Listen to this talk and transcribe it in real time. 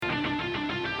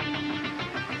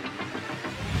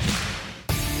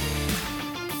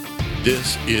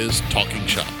This is Talking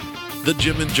Shop, the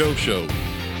Jim and Joe Show,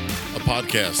 a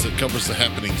podcast that covers the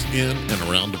happenings in and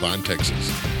around Devine,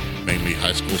 Texas. Mainly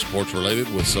high school sports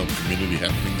related with some community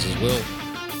happenings as well.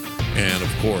 And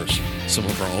of course, some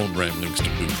of our own ramblings to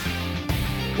boot.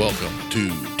 Welcome to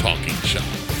Talking Shop.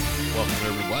 Welcome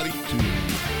everybody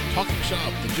to Talking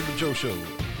Shop, the Jim and Joe Show.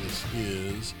 This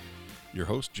is your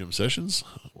host, Jim Sessions,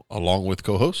 along with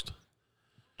co-host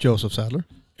Joseph Sadler.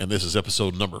 And this is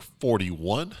episode number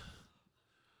 41.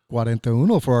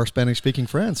 41 for our Spanish-speaking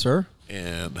friends, sir.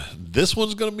 And this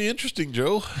one's going to be interesting,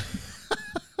 Joe.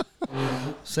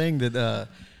 Saying that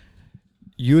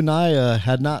you and I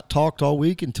had not talked all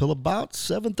week until about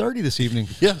 7:30 this evening.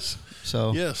 Yes.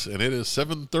 So yes, and it is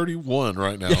 7:31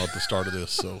 right now at the start of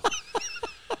this. So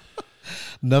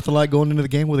nothing like going into the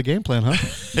game with a game plan, huh?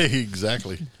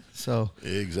 Exactly. So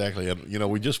exactly. And, you know,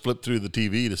 we just flipped through the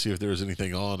TV to see if there was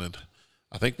anything on, and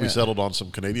I think we settled on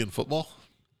some Canadian football.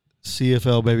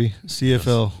 CFL, baby.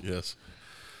 CFL. Yes.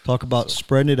 Talk about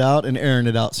spreading it out and airing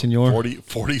it out, senor.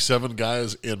 47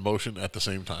 guys in motion at the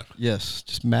same time. Yes.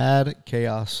 Just mad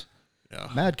chaos. Yeah.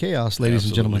 Mad chaos, ladies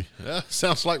and gentlemen. Yeah,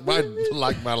 sounds like my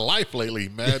life lately.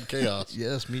 Mad chaos.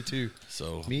 Yes, me too.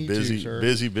 So me busy, too, sir.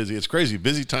 busy. It's crazy.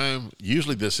 Busy time.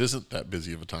 Usually this isn't that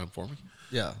busy of a time for me.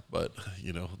 Yeah. But,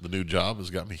 you know, the new job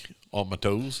has got me on my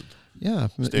toes. Yeah.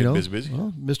 Staying busy.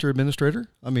 Well, Mr. Administrator,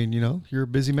 I mean, you know, you're a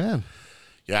busy man.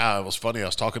 Yeah, it was funny. I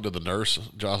was talking to the nurse,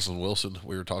 Jocelyn Wilson.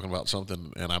 We were talking about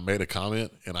something, and I made a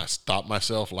comment, and I stopped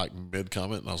myself like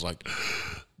mid-comment, and I was like,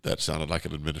 that sounded like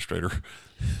an administrator.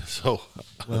 So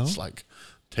it's like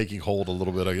taking hold a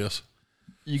little bit, I guess.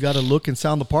 You got to look and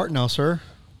sound the part now, sir.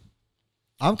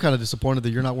 I'm kind of disappointed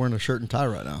that you're not wearing a shirt and tie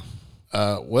right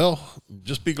now. Well,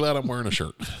 just be glad I'm wearing a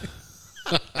shirt.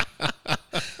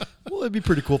 Well, it'd be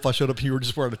pretty cool if I showed up and you were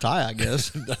just wearing a tie, I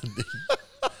guess.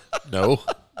 No,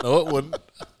 it wouldn't.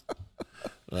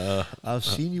 I've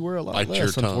seen you wear a lot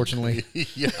less, unfortunately.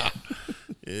 Yeah.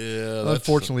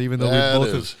 Unfortunately, even though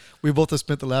we both have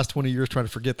spent the last 20 years trying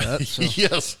to forget that. So.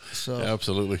 Yes, so.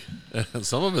 Absolutely.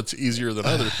 Some of it's easier than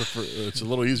others. It's a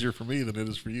little easier for me than it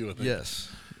is for you, I think. Yes.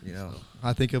 You know,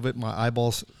 I think of it, my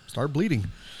eyeballs start bleeding.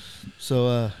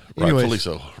 So, anyways.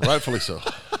 Rightfully so.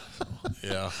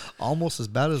 Yeah. Almost as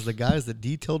bad as the guys that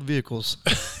detailed vehicles.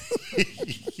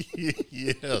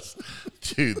 Yes.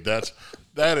 Dude, that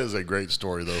is a great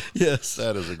story, though. Yes.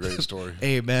 That is a great story.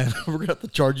 Hey, man, we're going to have to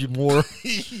charge you more.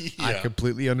 Yeah. I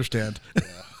completely understand.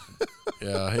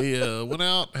 Yeah. Hey, went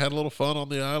out, had a little fun on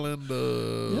the island.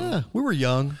 Yeah, we were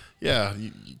young. Yeah.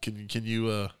 Can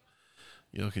you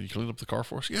clean up the car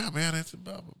for us? Yeah, man, it's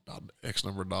about X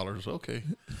number of dollars. Okay.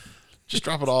 Just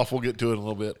drop it off. We'll get to it in a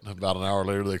little bit. About an hour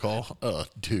later, they call.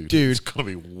 Dude, it's going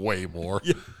to be way more.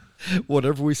 Yeah.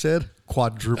 Whatever we said,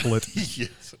 quadruple it.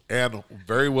 Yes, and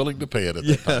very willing to pay it at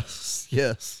that time.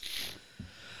 Yes.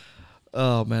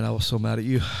 Oh, man, I was so mad at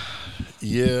you.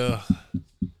 Yeah.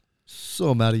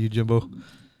 So mad at you, Jimbo.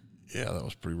 Yeah, that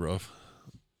was pretty rough.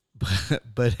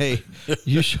 But hey,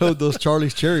 you showed those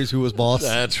Charlie's Cherries who was boss.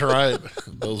 That's right.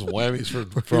 Those whammies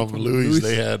from Louis,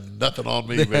 they had nothing on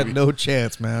me, They had no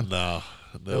chance, man.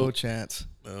 No chance.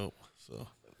 No. So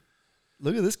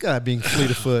look at this guy being fleet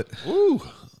of foot. Woo.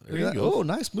 There you go. Oh,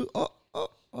 nice move.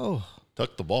 Oh.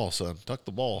 Tuck the ball, son. Tuck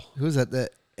the ball. Who's that? The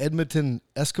Edmonton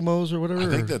Eskimos or whatever? I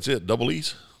think that's it. Double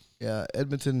E's. Yeah,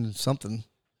 Edmonton something.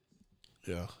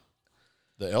 Yeah.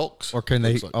 The Elks. Or can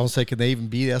they, I would say, can they even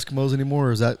be Eskimos anymore?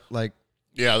 Or is that like.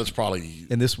 Yeah, that's probably.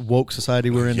 In this woke society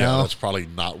we're in now? Yeah, that's probably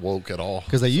not woke at all.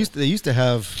 Because they used to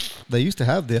have the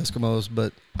Eskimos,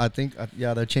 but I think,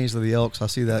 they changed to the Elks. I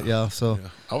see that, So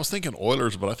I was thinking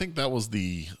Oilers, but I think that was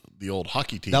the old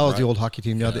hockey team. That was the old hockey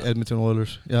team, the Edmonton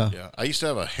Oilers. Yeah. Yeah. I used to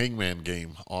have a hangman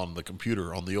game on the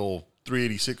computer, on the old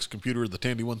 386 computer, the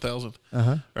Tandy 1000.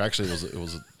 Uh-huh. Or actually,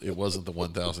 it wasn't the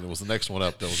 1000. It was the next one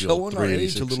up. That was the Showing old our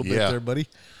 386. age a little bit there, buddy.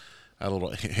 I had a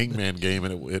little hangman game,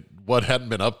 and it hadn't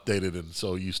been updated, and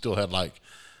so you still had like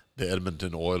the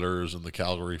Edmonton Oilers and the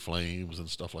Calgary Flames and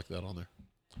stuff like that on there.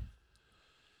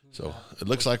 So it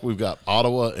looks like we've got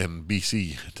Ottawa and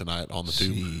BC tonight on the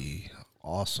tube.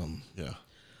 Awesome. Yeah.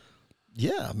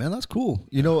 Yeah, man, that's cool.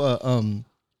 You know,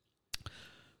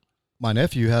 my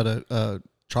nephew had a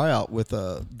tryout with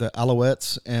the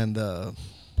Alouettes and the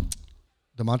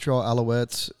Montreal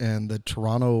Alouettes and the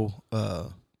Toronto.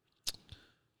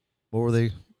 What were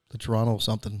they? The Toronto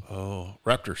something. Oh,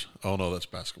 Raptors. Oh no, that's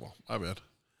basketball. My bad.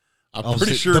 I'm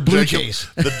pretty sure the Blue Jays.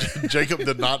 Jacob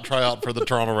did not try out for the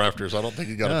Toronto Raptors. I don't think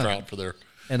he got a tryout for there.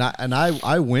 And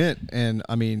I went, and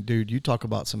I mean, dude, you talk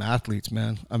about some athletes,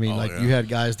 man. I mean, you had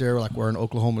guys there like wearing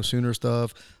Oklahoma Sooner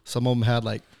stuff. Some of them had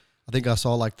like, I think I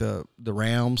saw like the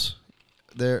Rams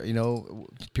there,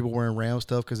 people wearing Rams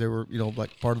stuff because they were,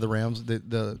 like part of the Rams,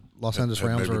 the Los Angeles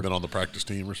Rams. Maybe been on the practice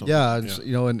team or something. Yeah,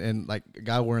 and like a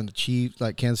guy wearing the Chiefs,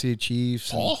 like Kansas City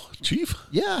Chiefs. Chief?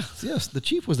 Yeah, yes, the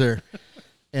Chief was there.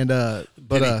 And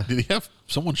did he have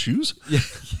someone's shoes? Yeah.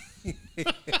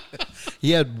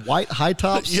 He had white high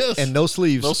tops and no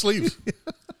sleeves. No sleeves.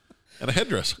 And a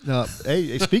headdress.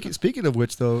 Hey, speaking of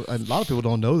which, though, a lot of people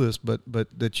don't know this, but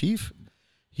the Chief,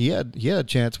 he had a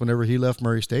chance whenever he left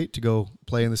Murray State to go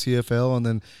play in the CFL, and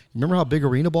then remember how big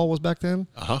arena ball was back then?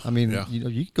 I mean,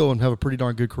 you could go and have a pretty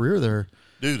darn good career there.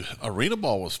 Dude, arena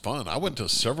ball was fun. I went to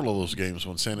several of those games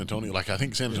when San Antonio, I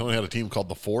think San Antonio had a team called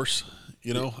the Force,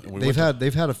 and they've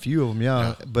had a few of them,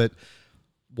 yeah. But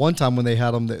one time when they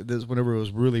had them, whenever it was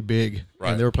really big,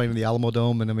 and they were playing in the Alamo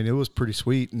Dome, and I mean, it was pretty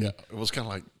sweet. And it was kind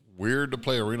of like weird to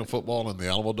play arena football in the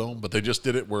Alamo Dome, but they just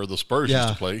did it where the Spurs used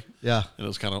to play. Yeah. And it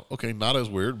was kind of, not as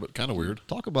weird, but kind of weird.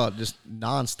 Talk about just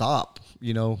nonstop,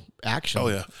 action. Oh,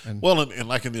 yeah. And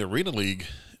like in the Arena League,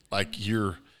 like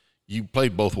you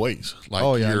played both ways.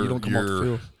 Like you don't come off the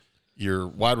field. Your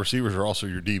wide receivers are also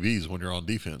your DBs when you're on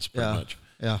defense, pretty much.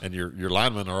 Yeah. And your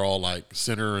linemen are all like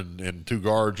center and two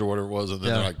guards or whatever it was, and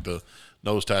then they're like the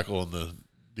nose tackle and the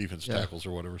defense tackles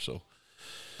or whatever, so.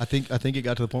 I think it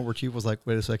got to the point where Chief was like,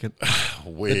 "Wait a second,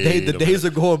 the days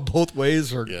of going both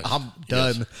ways, or I'm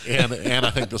done." Yes. And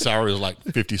I think the salary was like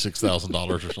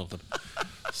 $56,000 or something.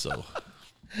 So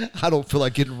I don't feel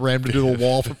like getting rammed into a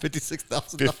wall for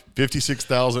 $56,000.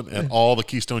 $56,000 and all the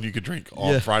Keystone you could drink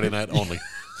on Friday night only.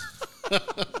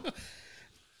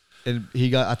 And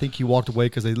I think he walked away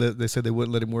because they said they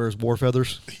wouldn't let him wear his war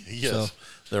feathers. Yes. So.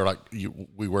 They're like,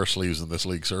 we wear sleeves in this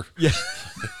league, sir. Yeah.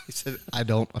 He said, I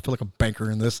don't. I feel like a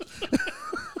banker in this.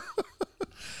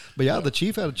 But the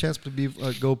Chief had a chance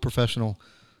to go professional,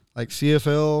 like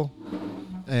CFL,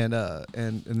 and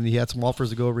then he had some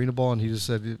offers to go arena ball, and he just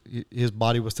said his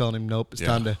body was telling him, nope, it's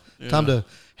time to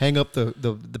hang up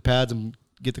the pads and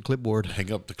get the clipboard.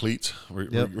 Hang up the cleats,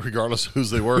 regardless of whose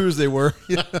they were.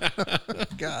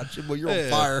 God, well, you're on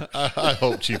fire. I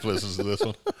hope Chief listens to this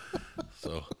one.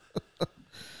 So.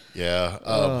 Yeah,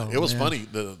 it was funny.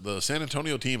 The San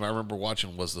Antonio team I remember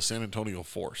watching was the San Antonio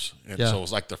Force, and so it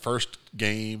was like the first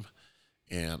game,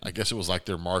 and I guess it was like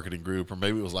their marketing group, or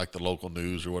maybe it was like the local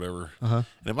news or whatever. And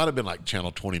it might have been like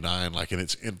Channel 29, like in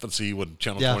its infancy when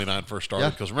Channel 29 first started.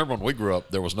 Because remember when we grew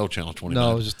up, there was no Channel 29.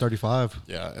 No, it was just 35.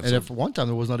 Yeah, and for one time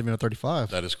there was not even a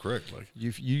 35. That is correct. Like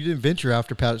you didn't venture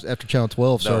after Channel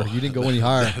 12, so you didn't go any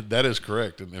higher. That is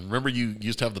correct. And remember, you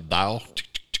used to have the dial.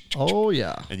 Oh,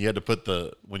 yeah. And you had to put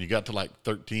when you got to like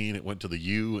 13, it went to the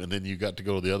U, and then you got to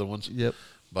go to the other ones. Yep.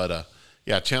 But,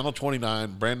 Channel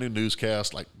 29, brand new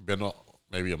newscast, like been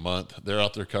maybe a month. They're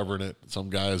out there covering it. Some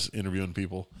guy's interviewing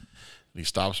people. And he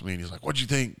stops me, and he's like, what do you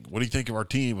think? What do you think of our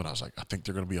team? And I was like, I think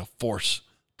they're going to be a force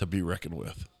to be reckoned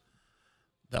with.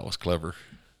 That was clever.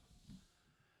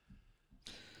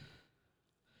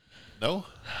 No?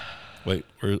 Wait,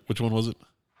 which one was it?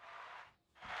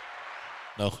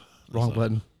 No. Wrong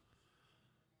button.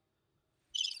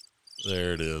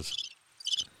 There it is.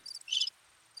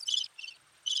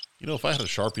 If I had a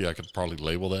Sharpie, I could probably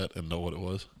label that and know what it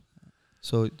was.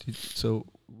 So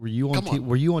were you on?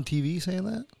 Were you on TV saying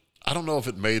that? I don't know if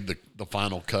it made the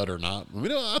final cut or not.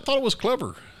 I thought it was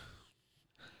clever.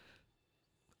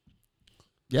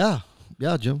 Yeah,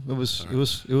 Jim. It was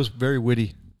very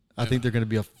witty. I think they're going to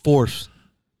be a force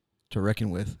to reckon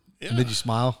with. Yeah. And did you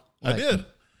smile? I did.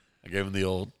 I gave him the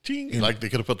old ching, like they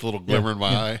could have put the little glimmer in my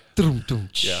eye.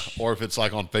 Yeah, or if it's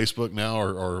like on Facebook now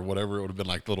or whatever, it would have been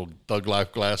like little Thug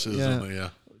Life glasses. Yeah.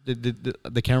 Did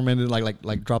the cameraman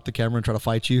like drop the camera and try to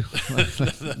fight you?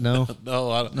 No,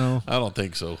 no, I don't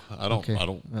think so. I don't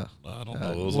know.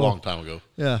 It was a long time ago.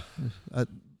 Yeah. All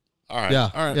right.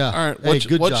 Yeah. All right. Hey,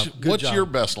 good job. What's your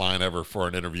best line ever for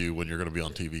an interview when you're going to be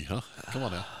on TV? Huh? Come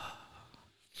on now.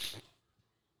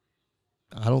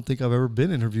 I don't think I've ever been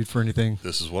interviewed for anything.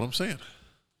 This is what I'm saying.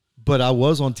 But I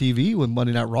was on TV with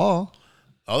Monday Night Raw.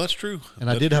 Oh, that's true. And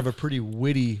I did have a pretty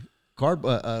witty card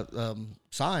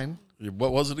sign.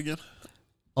 What was it again?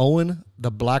 Owen, the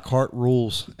Black Heart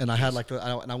rules. And I had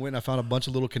and I went and I found a bunch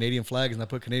of little Canadian flags, and I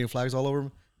put Canadian flags all over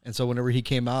them. And so whenever he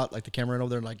came out, like the camera ran over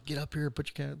there and like, get up here, put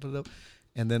your camera, put it up.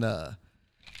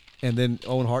 And then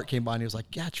Owen Hart came by and he was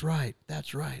like, that's right.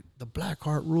 The Black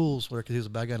Heart rules. Because he was a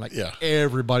bad guy. And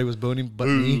everybody was booing him but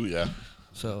me. Yeah.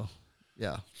 So,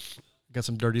 got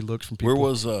some dirty looks from people.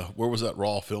 Where was that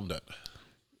Raw filmed at?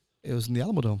 It was in the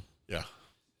Alamo Dome. Yeah.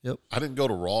 Yep. I didn't go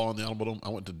to Raw on the Alamo Dome. I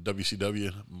went to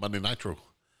WCW Monday Nitro.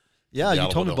 Yeah,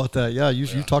 you told me about that. Yeah,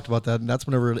 you talked about that. And that's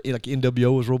whenever like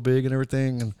NWO was real big and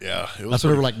everything. And yeah. That's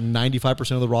whenever like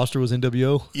 95% of the roster was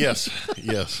NWO. Yes.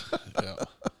 Yeah.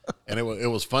 And it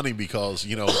was funny because,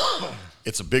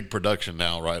 it's a big production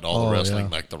now, right? All the wrestling,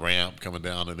 like the ramp coming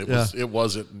down, and it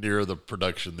wasn't near the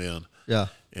production then. Yeah.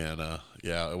 And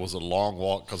it was a long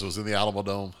walk because it was in the Alamo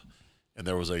Dome, and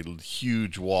there was a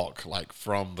huge walk like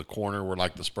from the corner where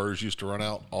like the Spurs used to run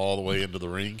out all the way into the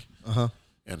ring. Uh-huh.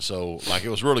 And so like it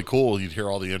was really cool. You'd hear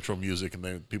all the intro music, and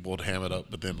then people would ham it up.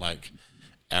 But then like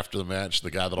after the match,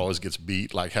 the guy that always gets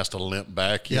beat like has to limp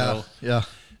back, you know? Yeah.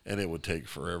 And it would take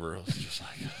forever. It was just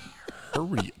like,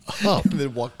 hurry up. And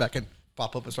then walk back and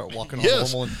pop up and start walking on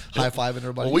normal and high-fiving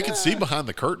everybody. Well, we could see behind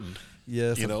the curtain.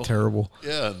 Yes, terrible.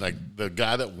 Yeah, and like the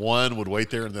guy that won would wait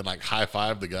there and then like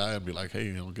high-five the guy and be like,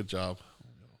 hey, good job,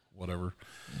 whatever.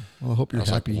 Well, I hope you're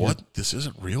happy. Like, what? This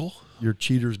isn't real? Your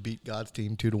cheaters beat God's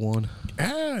team 2-1.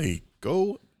 Hey,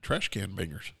 go trash can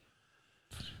bangers.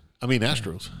 I mean,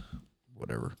 Astros.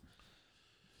 Whatever.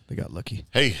 They got lucky.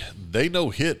 Hey, they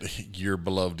no-hit your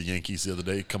beloved Yankees the other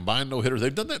day. Combined no-hitters.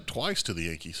 They've done that twice to the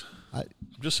Yankees. I'm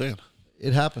just saying.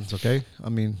 It happens, okay? I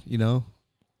mean,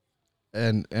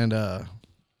 and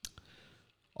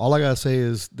all I got to say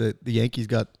is that the Yankees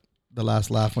got the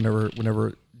last laugh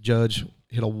whenever Judge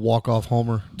hit a walk-off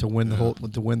homer to win the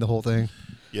whole thing.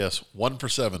 Yes, 1 for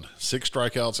 7, 6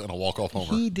 strikeouts and a walk-off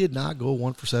homer. He did not go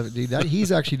 1 for 7. Dude,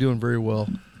 he's actually doing very well.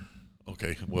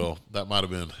 Okay, well, that might have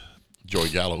been Joey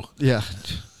Gallo. Yeah,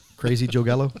 crazy Joe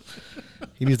Gallo.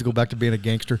 He needs to go back to being a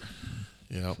gangster.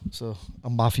 Yeah. So a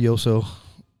mafioso.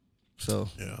 So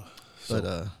yeah.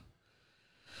 But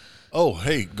oh,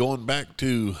 hey, going back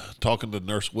to talking to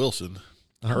Nurse Wilson,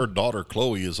 her daughter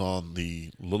Chloe is on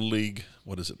the Little League.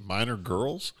 What is it? Minor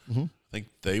girls. Mm-hmm. I think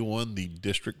they won the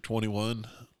District 21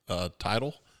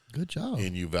 title. Good job.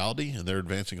 In Uvalde, and they're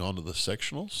advancing on to the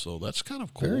sectionals, so that's kind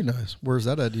of cool. Very nice. Where's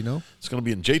that at, do you know? It's going to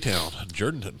be in J-Town,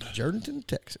 Jourdanton. Jourdanton,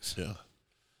 Texas. Yeah.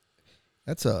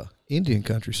 That's Indian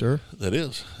country, sir. That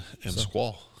is. And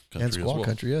Squaw country and Squaw as well.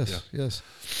 Country, yes. Yeah. Yes.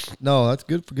 No, that's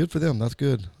good for them. That's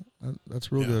good.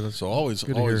 That's real good. That's so always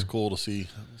good cool to see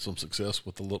some success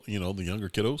with the little, the younger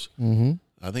kiddos. Mm-hmm.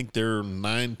 I think they're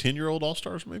 9, 10-year-old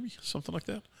All-Stars, maybe, something like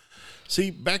that. See,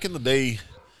 back in the day,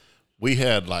 we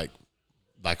had like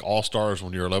All-Stars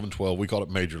when you're 11, 12. We called it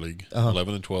Major League,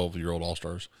 11 and 12-year-old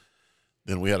All-Stars.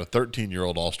 Then we had a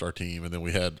 13-year-old All-Star team, and then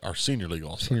we had our Senior League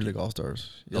All-Stars. Senior League All-Stars.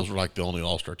 Yep. Those were like the only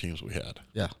All-Star teams we had.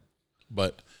 Yeah.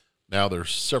 But now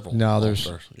there's several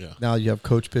All-Stars. Yeah. Now you have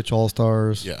Coach Pitch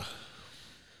All-Stars. Yeah.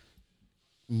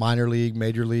 Minor League,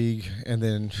 Major League, and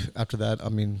then after that, I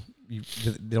mean,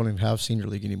 they don't even have Senior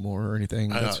League anymore or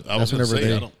anything. I was going to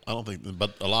say, I don't think,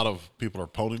 but a lot of people are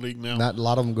Pony League now. A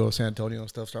lot of them go to San Antonio and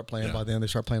stuff, start playing by then. They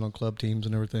start playing on club teams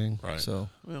and everything. Right. So,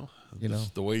 well,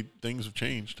 the way things have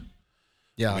changed.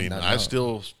 Yeah. I mean, I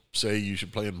still say you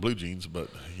should play in blue jeans, but,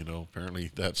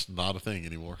 apparently that's not a thing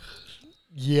anymore.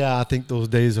 Yeah, I think those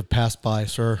days have passed by,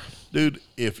 sir. Dude,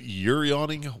 if you're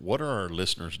yawning, what are our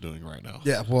listeners doing right now?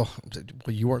 Yeah, well,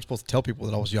 you weren't supposed to tell people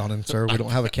that I was yawning, sir. We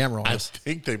don't have a camera on us. I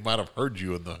think they might have heard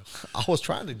you in the... I was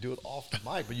trying to do it off the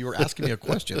mic, but you were asking me a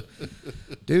question.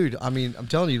 Dude, I mean, I'm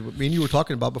telling you, me and you were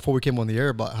talking about before we came on the air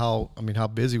about how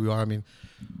busy we are. I mean,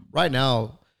 right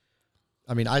now,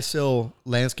 I sell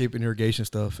landscape and irrigation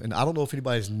stuff, and I don't know if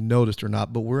anybody's noticed or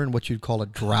not, but we're in what you'd call a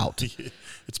drought.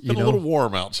 It's been a little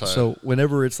warm outside. So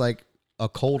whenever it's like a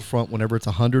cold front, whenever it's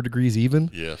 100 degrees even,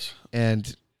 yes,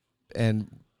 and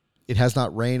it has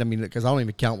not rained. I mean, because I don't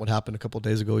even count what happened a couple of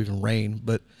days ago, even rain.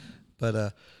 But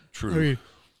true.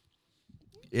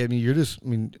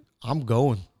 I'm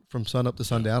going from sun up to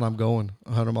sundown. I'm going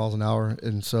 100 miles an hour,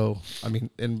 and so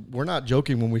and we're not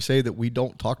joking when we say that we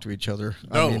don't talk to each other.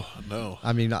 No.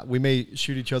 I mean, we may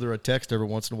shoot each other a text every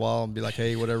once in a while and be like,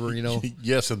 "Hey, whatever,"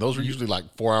 Yes, and those are usually like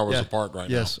 4 hours apart right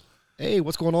now. Yes. Hey,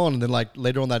 what's going on? And then like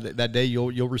later on that day,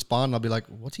 you'll respond. And I'll be like,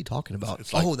 "What's he talking about?"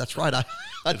 It's like, that's right.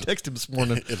 I texted him this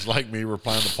morning. It's like me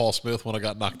replying to Paul Smith when I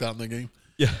got knocked out in the game.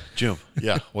 Yeah, Jim.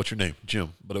 Yeah, what's your name?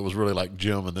 Jim. But it was really like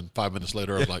Jim, and then 5 minutes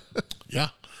later, I was like, yeah.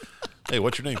 Hey,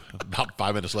 what's your name? About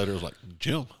 5 minutes later, it was like,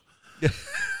 Jim. Yeah.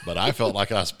 But I felt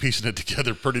like I was piecing it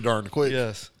together pretty darn quick.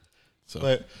 Yes. So,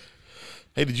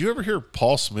 hey, did you ever hear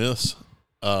Paul Smith's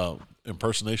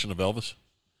impersonation of Elvis?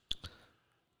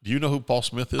 Do you know who Paul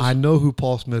Smith is? I know who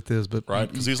Paul Smith is, but right,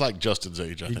 because he's like Justin's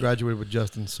age. I think. Graduated with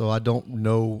Justin, so I don't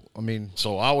know.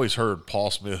 So I always heard Paul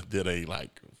Smith did a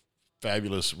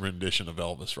fabulous rendition of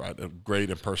Elvis, right? A great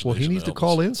impersonation. Well, he needs to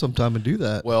call in sometime and do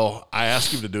that. Well, I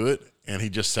asked him to do it, and he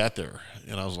just sat there,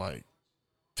 and I was like,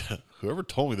 whoever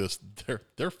told me this,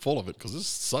 they're full of it, because this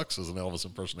sucks as an Elvis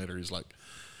impersonator. He's like,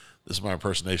 this is my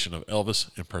impersonation of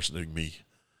Elvis impersonating me.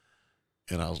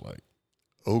 And I was like,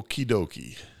 okie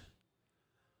dokie.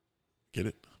 Get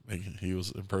it? He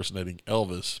was impersonating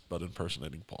Elvis, but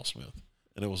impersonating Paul Smith.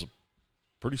 And it was a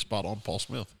pretty spot on Paul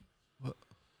Smith.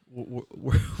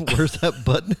 Where's that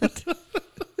button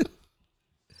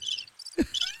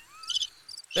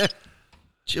at?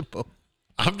 Jimbo.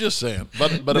 I'm just saying.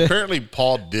 But apparently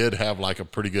Paul did have like a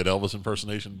pretty good Elvis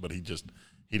impersonation, but he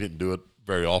didn't do it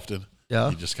very often. Yeah.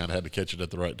 He just kind of had to catch it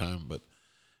at the right time. But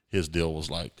his deal was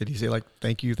like, did he say like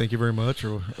thank you very much,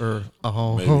 or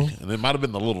maybe, and it might have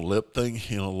been the little lip thing,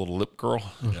 little lip curl.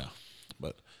 Yeah,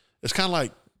 but it's kind of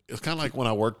like when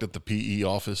I worked at the PE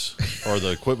office or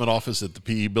the equipment office at the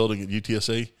PE building at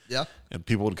UTSA. Yeah, and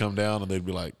people would come down and they'd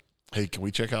be like, "Hey, can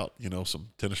we check out some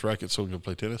tennis rackets so we can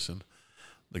play tennis?" And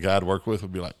the guy I'd work with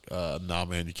would be like, "Nah,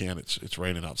 man, you can't. It's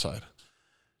raining outside."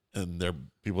 And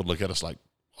people would look at us like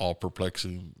all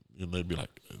perplexing. And they'd be like,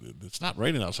 "It's not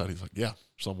raining outside." He's like, "Yeah,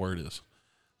 somewhere it is.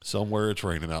 Somewhere it's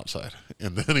raining outside."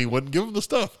 And then he wouldn't give him the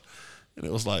stuff. And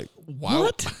it was like, wow.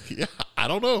 What? Yeah, I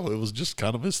don't know. It was just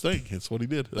kind of his thing. It's what he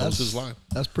did. That was his line.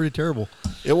 That's pretty terrible.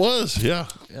 It was, yeah.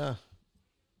 Yeah.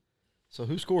 So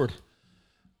who scored?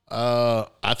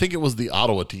 I think it was the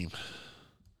Ottawa team.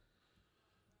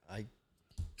 I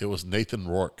It was Nathan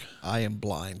Rourke. I am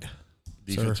blind.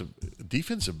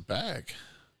 Defensive back.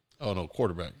 Oh, no,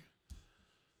 quarterback.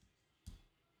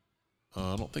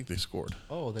 I don't think they scored.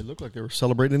 Oh, they looked like they were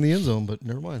celebrating in the end zone, but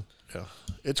never mind. Yeah.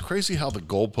 It's crazy how the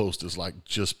goalpost is like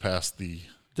just past the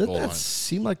Doesn't goal that line.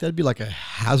 seem like that'd be like a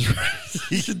hazard?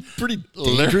 It's pretty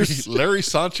dangerous. Larry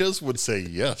Sanchez would say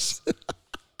yes.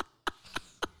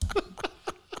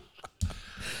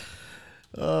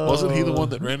 Wasn't he the one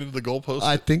that ran into the goalpost?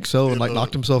 I think so, and like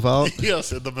knocked himself out.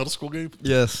 Yes, in the middle school game.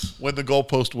 Yes. When the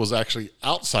goalpost was actually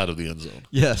outside of the end zone.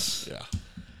 Yes. Yeah.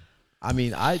 I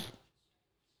mean, I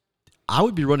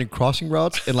would be running crossing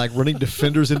routes and like running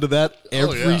defenders into that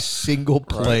every single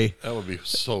play. Right. That would be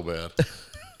so bad.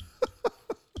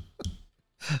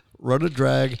 Run a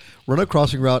drag, run a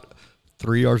crossing route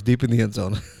 3 yards deep in the end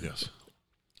zone. Yes.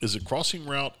 Is a crossing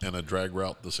route and a drag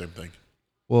route the same thing?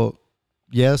 Well,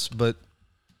 yes, but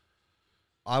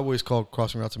I always call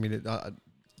crossing routes. I mean,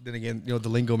 then again, the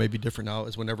lingo may be different now.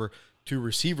 Is whenever two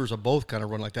receivers are both kind of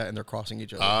run like that and they're crossing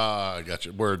each other. I got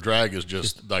you. Where a drag is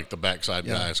just like the backside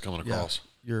guys coming across.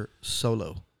 Yeah. You're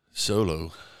solo.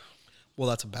 Solo. Well,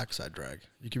 that's a backside drag.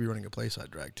 You could be running a play side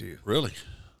drag too. Really?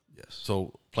 Yes.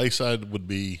 So play side would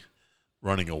be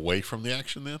running away from the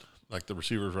action then? Like the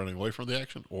receiver is running away from the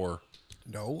action? Or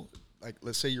no. Like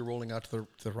let's say you're rolling out to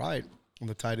the right and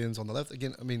the tight end's on the left.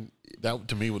 Again, I mean, that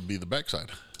to me would be the backside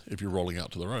if you're rolling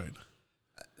out to the right.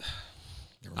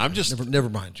 Never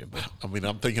mind, Jimbo. I mean,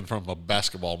 I'm thinking from a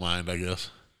basketball mind, I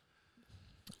guess.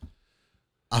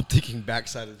 I'm thinking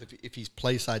backside is if he's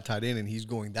play side tight end and he's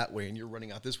going that way and you're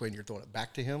running out this way and you're throwing it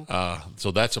back to him.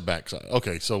 So that's a backside.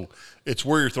 Okay, so it's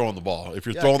where you're throwing the ball. If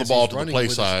you're throwing the ball to the play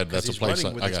side, that's a play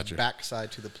side. I got you.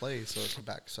 Backside to the play, so it's a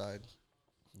backside.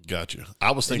 Got you.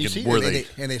 I was thinking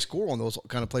they score on those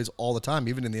kind of plays all the time,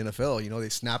 even in the NFL. They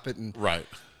snap it and right.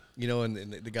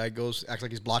 And the guy acts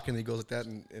like he's blocking, and he goes like that,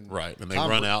 and right, and they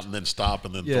run out and then stop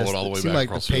and then throw it all the way back. Like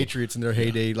across the Patriots in their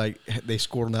heyday, like they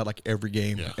scored on that like every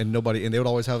game, and they would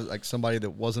always have like somebody that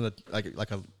wasn't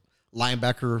like a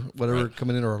linebacker, whatever,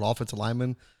 coming in or an offensive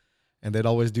lineman, and they'd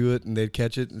always do it and they'd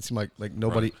catch it, and it seemed like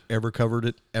nobody ever covered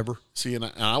it ever. See, and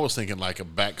I was thinking like a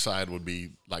backside would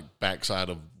be like backside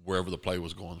of wherever the play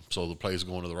was going. So the play is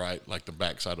going to the right, like the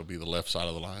backside would be the left side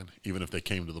of the line, even if they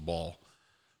came to the ball.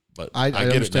 But I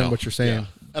understand what you're saying. Yeah.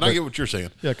 And I get what you're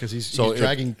saying. Yeah, because he's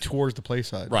dragging towards the play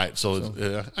side. Right. So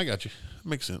I got you. It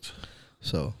makes sense.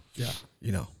 So, yeah,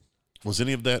 Was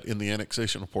any of that in the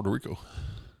annexation of Puerto Rico?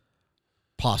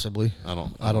 Possibly. I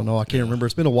don't know. I can't remember.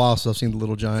 It's been a while since I've seen the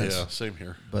Little Giants. Yeah, same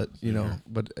here. But,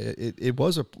 but it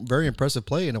was a very impressive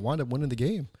play, and it wound up winning the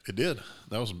game. It did.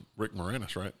 That was Rick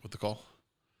Moranis, right, with the call?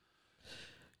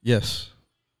 Yes.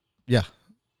 Yeah.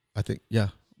 I think, yeah.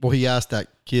 Well, he asked that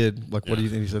kid, like, what do you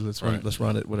think? He said, let's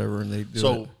run it, whatever, and they do it.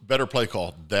 So, better play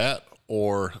call, that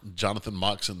or Jonathan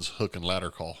Moxon's hook and ladder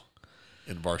call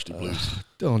in Varsity Blues?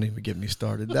 Don't even get me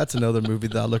started. That's another movie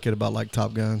that I look at about like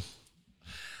Top Gun.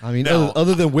 I mean,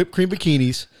 other than whipped cream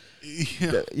bikinis,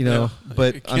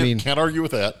 but I mean. Can't argue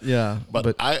with that. Yeah.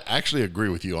 But I actually agree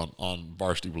with you on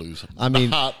Varsity Blues. I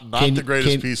mean. Not the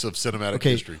greatest piece of cinematic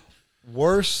history.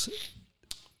 Worse.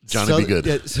 Johnny Be Good.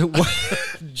 Yeah,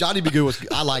 Johnny Be Good was.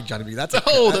 I like Johnny Be Good.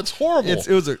 That's horrible.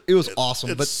 It was awesome.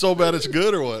 It's but so bad it's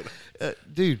good or what?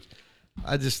 Dude,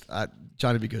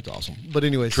 Johnny Be Good's awesome. But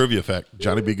anyways, trivia fact: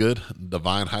 Johnny Be Good,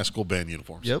 Divine High School band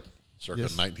uniforms. Yep. Circa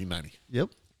 1990. Yep.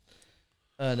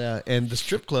 And the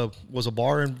strip club was a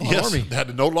bar in Army.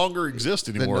 That no longer exists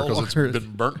anymore because it's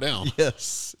been burnt down.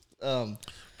 Yes.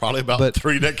 Probably about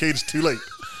 3 decades too late.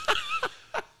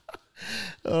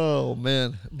 Oh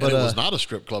man! But it was not a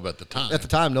strip club at the time. At the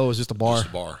time, no, it was just a bar. Just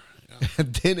a bar. Yeah.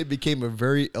 And then it became a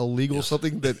very illegal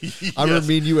something that I remember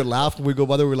me and you would laugh when we go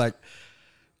by there. We're like,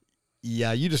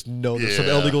 yeah, you just know there's some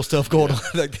illegal stuff going on.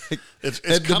 It's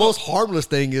and the most harmless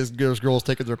thing is there's girls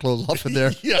taking their clothes off in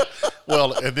there. Yeah.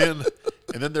 Well, and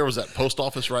then there was that post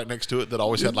office right next to it that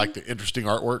always had like the interesting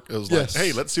artwork. It was like,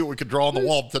 hey, let's see what we could draw on the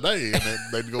wall today. And then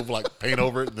they'd go like paint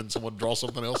over it, and then someone draw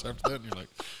something else after that. And you're like,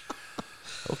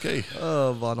 okay.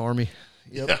 Von Army.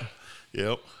 Yep. Yeah.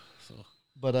 Yep. So.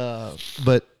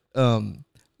 But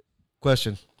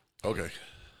question. Okay.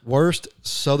 Worst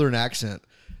Southern accent.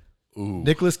 Ooh.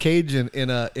 Nicolas Cage in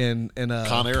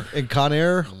Con Air? In Con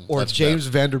Air, or James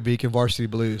bad. Vanderbeek in Varsity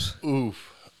Blues. Oof.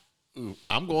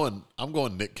 I'm going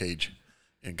Nick Cage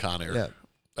in Con Air. Yeah.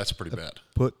 That's pretty bad.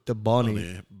 Put the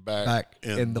bunny back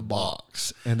in the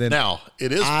box. And then now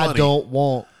it is funny. I don't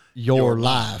want your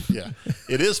life. Yeah.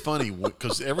 It is funny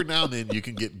because every now and then you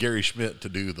can get Gary Schmidt to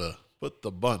do the put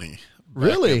the bunny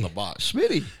back in the box.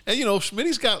 Schmitty. And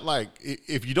Schmitty's got like,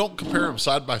 if you don't compare them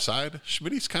side by side,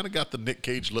 Schmitty's kind of got the Nick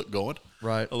Cage look going.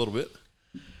 Right. A little bit.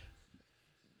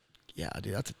 Yeah,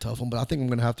 dude, that's a tough one, but I think I'm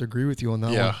going to have to agree with you on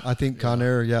that one. I think Con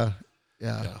Air, yeah.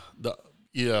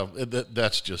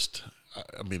 That's just,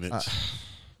 I mean, it's.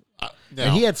 Now,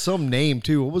 and he had some name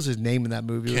too. What was his name in that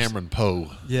movie? Cameron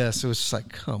Poe. Yeah, so it's just like,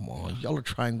 come on, y'all are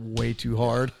trying way too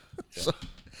hard. Yeah. So,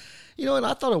 and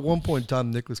I thought at one point in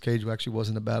time Nicolas Cage actually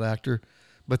wasn't a bad actor,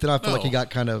 but then I feel like he got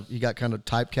kind of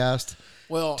typecast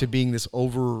to being this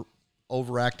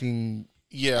overacting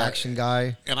action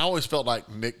guy. And I always felt like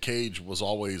Nick Cage was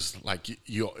always like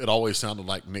it always sounded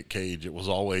like Nick Cage. It was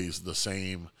always the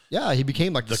same. Yeah, he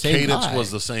became like the same cadence guy.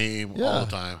 was the same all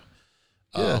the time.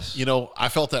 Yes. I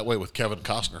felt that way with Kevin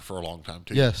Costner for a long time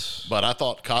too. Yes. But I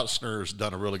thought Costner's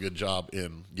done a really good job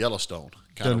in Yellowstone.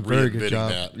 Done a very good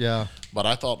job. That. Yeah. But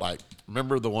I thought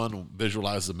remember the one who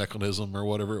visualized the mechanism or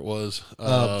whatever it was?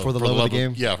 For the love of the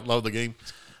game? Yeah, Love of the Game.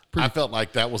 I felt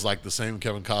like that was like the same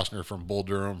Kevin Costner from Bull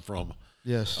Durham, from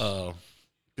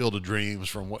Field of Dreams,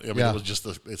 from it was just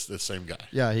it's the same guy.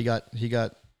 Yeah, he got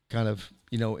kind of,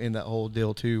 in that whole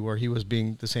deal too, where he was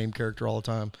being the same character all the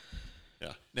time.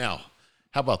 Yeah. Now,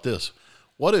 how about this?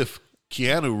 What if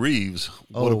Keanu Reeves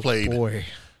would have played,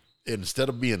 instead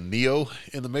of being Neo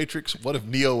in The Matrix, what if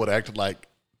Neo would have acted like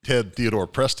Ted Theodore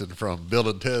Preston from Bill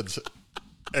and Ted's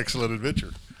Excellent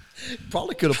Adventure?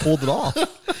 Probably could have pulled it off.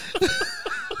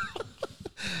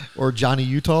 Or Johnny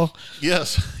Utah.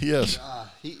 Yes.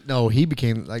 He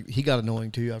became he got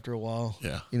annoying too after a while.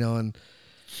 Yeah. And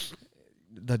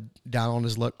the down on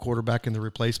his luck quarterback and the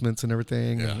replacements and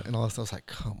everything and all that stuff. I was like,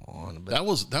 come on. But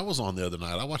that was on the other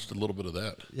night. I watched a little bit of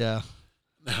that. Yeah.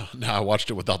 Now I watched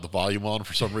it without the volume on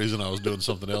for some reason. I was doing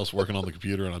something else, working on the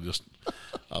computer, and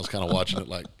I was kind of watching it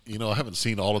like, I haven't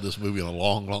seen all of this movie in a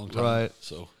long, long time. Right.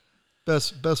 So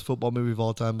best football movie of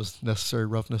all time is Necessary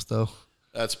Roughness, though.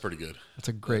 That's pretty good. That's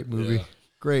a great movie. Yeah.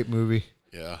 Great movie.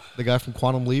 Yeah. The guy from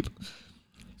Quantum Leap.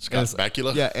 Scott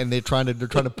Bakula. Yeah, and they're trying to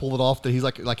pull it off that he's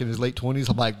like in his late 20s.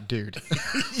 I'm like, dude.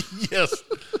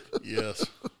 Yes.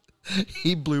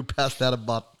 He blew past that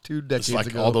about 2 decades ago.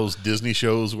 It's like all those Disney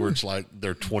shows where it's like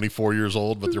they're 24 years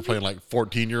old, but they're playing like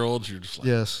 14-year-olds. You're just like,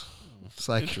 yes. It's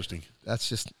like interesting. That's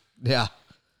just But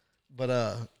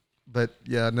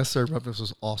yeah, Necessary Roughness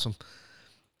was awesome.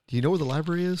 Do you know where the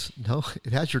library is? No,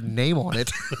 it has your name on it.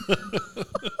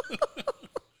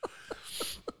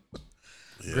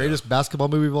 Greatest basketball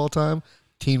movie of all time,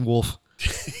 Teen Wolf.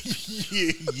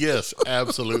 Yes,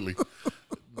 absolutely.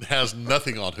 It has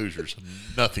nothing on Hoosiers.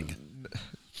 Nothing.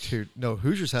 Dude, no,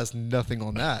 Hoosiers has nothing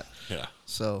on that. Yeah.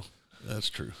 So. That's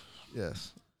true.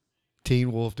 Yes.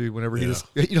 Teen Wolf, dude, whenever he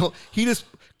just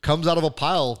comes out of a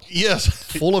pile. Yes.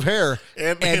 Full of hair.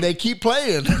 And they keep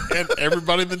playing. And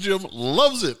everybody in the gym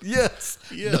loves it. Yes.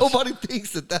 Nobody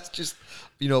thinks that's just,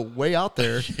 way out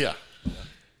there. Yeah.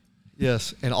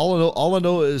 Yes. And all I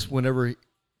know is whenever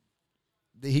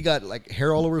he got like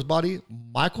hair all over his body,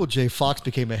 Michael J. Fox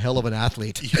became a hell of an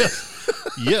athlete.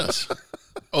 Yes.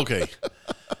 Okay.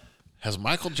 Has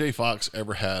Michael J. Fox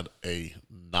ever had a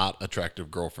not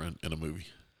attractive girlfriend in a movie?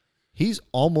 He's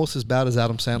almost as bad as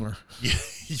Adam Sandler.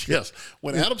 Yes.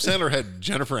 When Adam Sandler had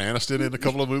Jennifer Aniston in a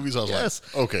couple of movies, I was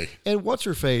like, okay. And what's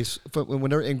her face?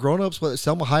 When they're in Grown Ups with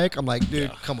Selma Hayek, I'm like,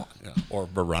 dude, come on. Yeah. Or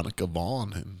Veronica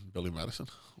Vaughn and Billy Madison.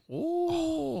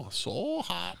 Oh, so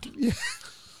hot. Yeah.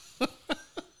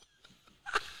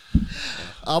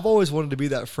 I've always wanted to be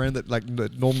that friend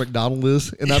that Norm Macdonald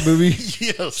is in that movie.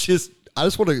 Yes. I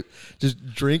just want to just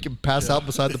drink and pass out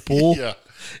beside the pool. Yeah.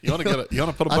 You want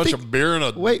to put a bunch of beer in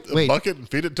a bucket and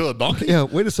feed it to a donkey? Yeah.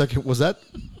 Wait a second. Was that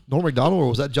Norm Macdonald or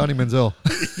was that Johnny Manziel?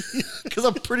 Because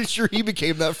I'm pretty sure he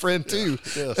became that friend too.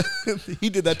 Yes. He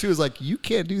did that too. It's like, you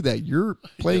can't do that. You're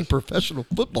playing professional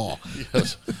football.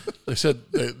 Yes. They said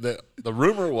the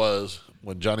rumor was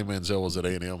when Johnny Manziel was at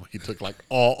A&M, he took like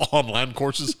all online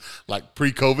courses, like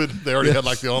pre-COVID. They already had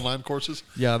like the online courses.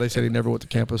 Yeah, they said he never went to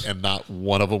campus. And not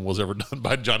one of them was ever done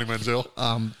by Johnny Manziel.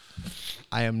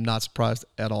 I am not surprised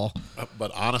at all.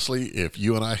 But honestly, if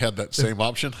you and I had that same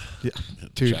option, Yeah,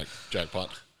 dude, jackpot.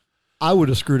 I would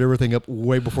have screwed everything up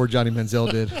way before Johnny Manziel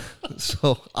did.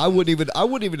 So I wouldn't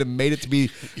even have made it to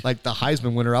be like the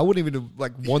Heisman winner. I wouldn't even have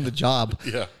like won the job.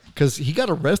 Yeah. Because he got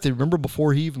arrested. Remember,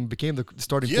 before he even became the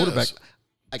starting quarterback.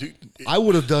 Dude, I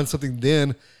would have done something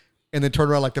then, and then turned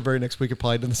around like the very next week and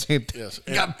probably done the same thing. Yes.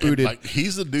 Got booted. Like,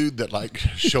 he's the dude that like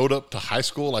showed up to high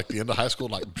school, like the end of high school,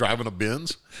 like driving a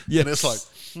Benz. Yes. And it's like,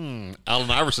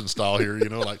 Allen Iverson style here, you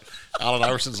know, like Allen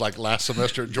Iverson's like last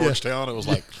semester at Georgetown. It was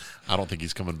like, I don't think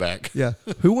he's coming back. Yeah.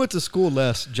 Who went to school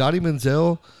less, Johnny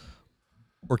Manziel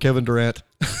or Kevin Durant?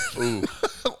 Ooh.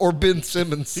 Or Ben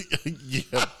Simmons?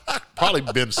 Yeah, probably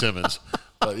Ben Simmons.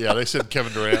 But yeah, they said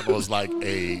Kevin Durant was like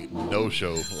a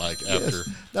no-show. Like after,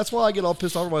 That's why I get all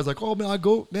pissed off. Everybody's like, "Oh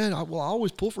man, I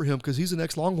always pull for him because he's an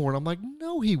ex-Longhorn." I'm like,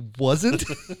 "No, he wasn't."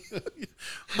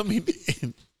 I mean,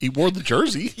 he wore the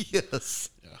jersey. Yes,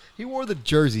 he wore the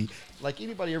jersey. Like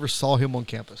anybody ever saw him on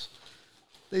campus?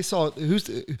 They saw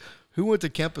who went to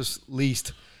campus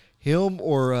least, him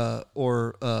or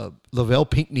Lavelle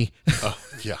Pinkney,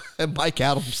 Yeah, and Mike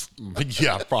Adams.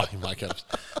 Yeah, probably Mike Adams.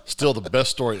 Still, the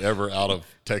best story ever out of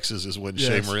Texas is when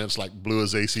Shea Yes. Morantz like blew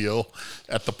his ACL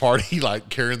at the party, like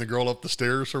carrying the girl up the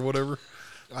stairs or whatever.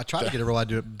 I tried to get everyone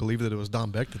to believe that it was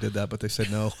Don Beck that did that, but they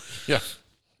said no. Yeah,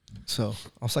 So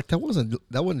I was like, that wasn't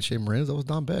Shea Morantz, that was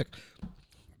Don Beck,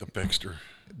 the Baxter.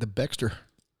 the Beckster.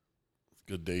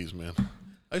 Good days, man.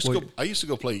 I used to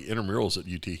go play intramurals at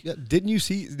UT. Yeah, didn't you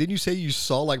say you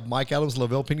saw like Mike Adams,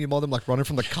 Lavelle Pinkney, and all them like running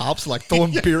from the cops, like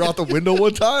throwing beer out the window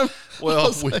one time?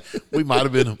 Well, we might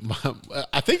have been.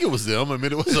 I think it was them. I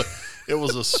mean, it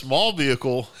was a small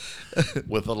vehicle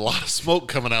with a lot of smoke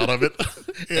coming out of it,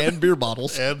 and beer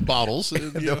bottles, and bottles.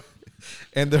 And, yeah.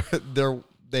 and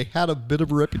they had a bit of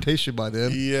a reputation by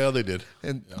then. Yeah, they did.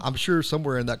 And I'm sure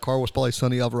somewhere in that car was probably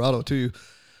Sonny Alvarado too,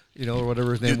 you know, or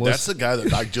whatever his name was. That's the guy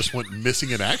that like just went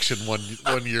missing in action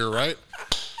one year, right?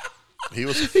 He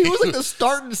was like the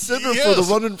starting center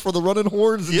for the running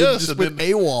horns, and then just went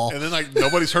AWOL. And then like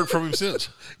nobody's heard from him since.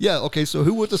 Yeah. Okay. So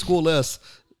who went to school less,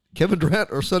 Kevin Durant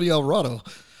or Sonny Alvarado?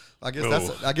 I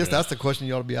guess that's the question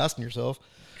you ought to be asking yourself.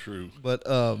 True. But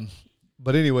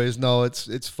anyways, no,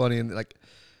 it's funny, and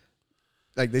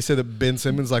like they said that Ben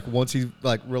Simmons, like once he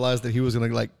like realized that he was gonna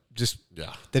like just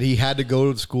that he had to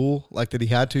go to school, like that he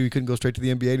couldn't go straight to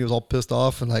the NBA, and he was all pissed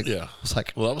off and like was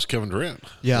like, well, that was Kevin Durant.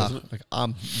 Like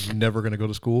I'm never gonna go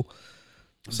to school.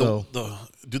 So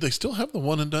do they still have the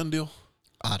one and done deal?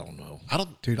 I don't know.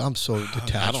 Dude, I'm so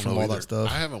detached from all that stuff.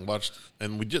 I haven't watched,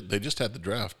 and they just had the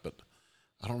draft, but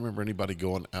I don't remember anybody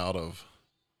going out of.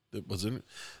 It was in.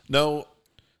 No,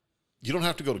 you don't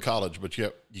have to go to college, but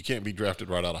you can't be drafted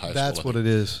right out of high school. That's what it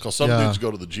is. Because some dudes go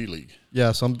to the G League.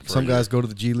 Yeah, some guys go to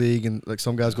the G League, and like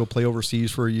some guys go play overseas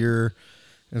for a year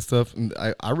and stuff. And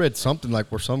I read something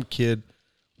like where some kid,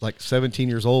 like 17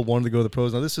 years old, wanted to go to the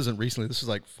pros. Now this isn't recently. This is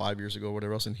like 5 years ago or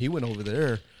whatever else. And he went over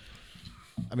there.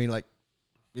 I mean, like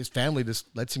his family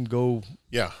just lets him go.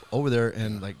 Over there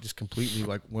and like just completely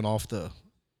like went off the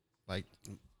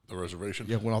reservation.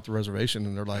 Yeah, went off the reservation,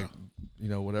 and they're like, you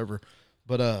know, whatever.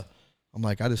 But I'm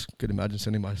like, I just could imagine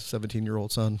sending my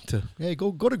 17-year-old son to, hey,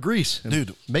 go to Greece and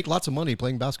dude, make lots of money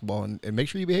playing basketball and make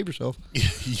sure you behave yourself.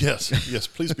 Yes,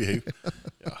 please behave.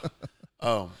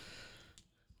 Yeah.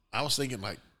 I was thinking,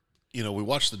 like, you know, we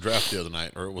watched the draft the other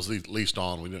night, or it was at least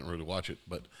on. We didn't really watch it,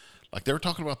 but like they were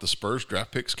talking about the Spurs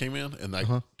draft picks came in, and like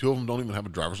two of them don't even have a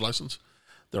driver's license.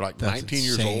 They're like 19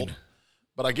 years old.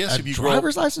 But I guess if you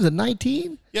driver's license at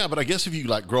 19? Yeah, but I guess if you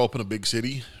like grow up in a big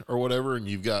city or whatever, and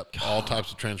you've got all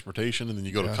types of transportation, and then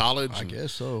you go to college, I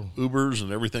guess so. Ubers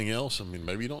and everything else. I mean,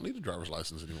 maybe you don't need a driver's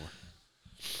license anymore.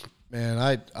 Man,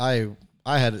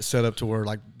 I had it set up to where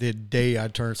like the day I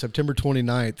turned September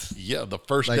 29th. Yeah, the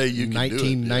first day you can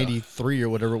 1993 or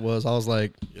whatever it was. I was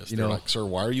like, you know, like, sir,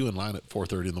 why are you in line at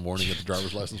 4:30 in the morning at the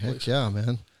driver's license place? Yeah,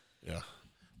 man. Yeah.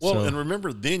 Well, and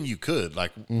remember, then you could,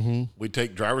 like, we'd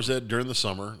take driver's ed during the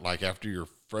summer, like after your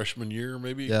freshman year,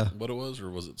 maybe, what it was,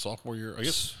 or was it sophomore year? I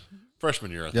guess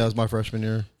freshman year, I think. Yeah, it was my freshman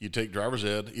year. You take driver's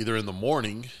ed either in the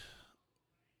morning,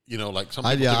 you know, like some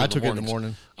people I took it in the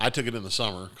morning. I took it in the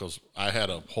summer because I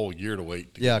had a whole year to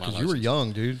wait. To yeah, because you were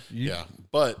young, dude. Yeah,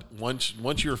 but once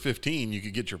you were 15, you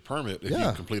could get your permit if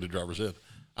you completed driver's ed.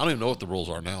 I don't even know what the rules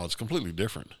are now. It's completely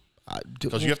different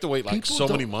because you have to wait like people so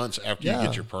don't- many months after you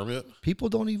get your permit. People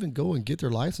don't even go and get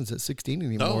their license at 16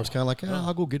 anymore. No, It's kind of like,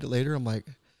 I'll go get it later. I'm like,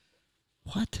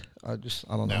 what? I don't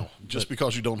know. Now, just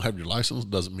because you don't have your license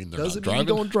doesn't mean they're Doesn't not mean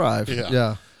driving. you don't drive. Yeah.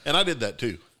 Yeah. And I did that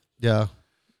too. Yeah.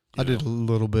 I did a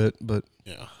little bit, but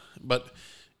Yeah. But,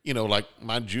 like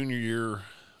my junior year,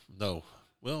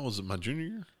 was it my junior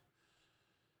year?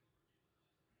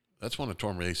 That's when I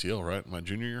tore my ACL, right? My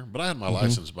junior year. But I had my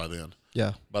license by then.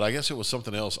 yeah. But I guess it was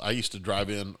something else. I used to drive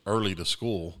in early to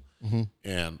school,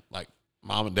 and like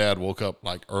mom and dad woke up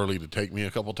like early to take me a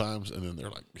couple times, and then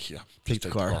they're like, "Yeah, just Take the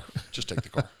car. Just take the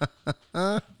car."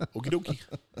 Okie dokie.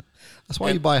 That's why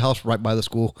you buy a house right by the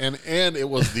school. And it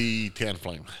was the Tan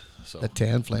Flame. So The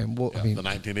Tan Flame. Well, I mean, the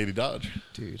 1980 Dodge.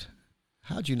 dude,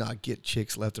 how'd you not get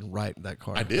chicks left and right in that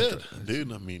car? I did,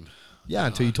 dude. I mean, Yeah,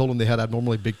 until you told them they had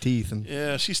abnormally big teeth, and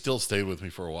yeah, she still stayed with me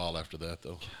for a while after that,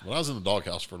 though. But I was in the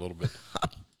doghouse for a little bit.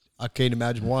 I can't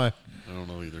imagine why. I don't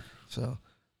know either. So,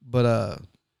 but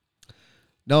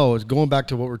no, it's going back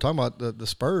to what we're talking about, the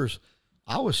Spurs.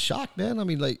 I was shocked, man. I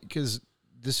mean, like, because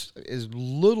this, as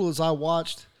little as I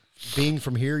watched, being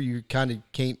from here, you kind of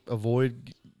can't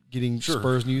avoid getting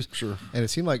Spurs news. Sure. And it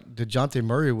seemed like DeJounte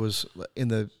Murray was in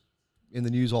the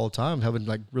news all the time, having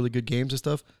like really good games and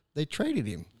stuff. They traded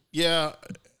him. Yeah,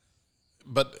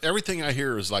 but everything I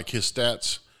hear is like his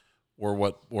stats were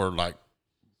like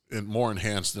more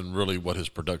enhanced than really what his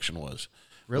production was.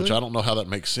 Really? Which I don't know how that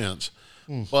makes sense.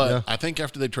 But I think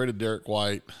after they traded Derek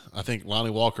White, I think Lonnie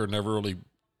Walker never really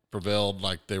prevailed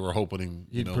like they were hoping.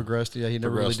 He progressed. Yeah, he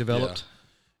never really developed.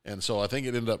 Yeah. And so I think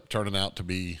it ended up turning out to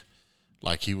be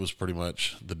like he was pretty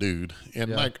much the dude.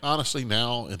 And like honestly,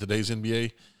 now in today's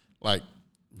NBA, like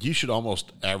you should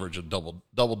almost average a double,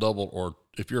 or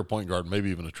if you're a point guard, maybe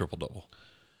even a triple double.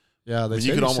 Yeah, they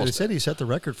said he set the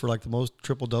record for like the most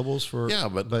triple doubles for. Yeah,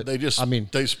 but they just, I mean,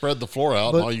 they spread the floor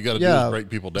out, and all you got to do is break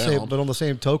people down. But on the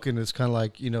same token, it's kind of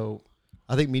like,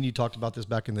 I think me and you talked about this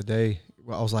back in the day.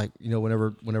 I was like,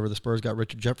 whenever the Spurs got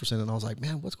Richard Jefferson, and I was like,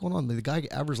 man, what's going on? The guy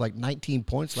averaged like 19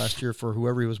 points last year for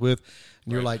whoever he was with,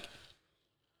 and you're like,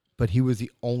 but he was the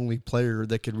only player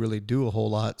that could really do a whole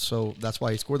lot, so that's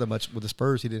why he scored that much with the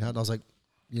Spurs. He didn't have. And I was like,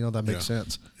 that makes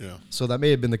sense. Yeah. So that may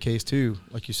have been the case too,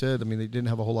 like you said. I mean, they didn't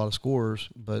have a whole lot of scorers,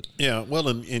 but yeah. Well,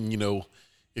 and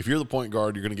if you're the point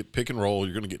guard, you're going to get pick and roll.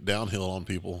 You're going to get downhill on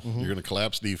people. You're going to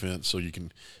collapse defense. So you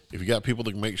can, if you got people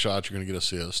that can make shots, you're going to get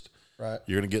assists. right.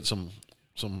 You're going to get some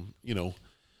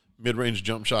mid-range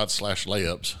jump shots /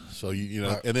 layups. So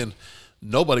Right. and then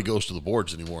nobody goes to the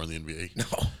boards anymore in the NBA.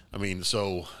 No. I mean,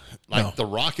 so like the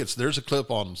Rockets, there's a clip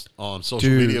on social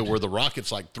Dude. media where the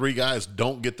Rockets, like 3 guys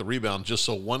don't get the rebound just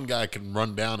so one guy can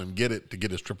run down and get it to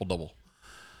get his triple double.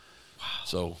 Wow.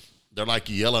 So they're like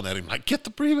yelling at him, like, get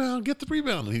the rebound.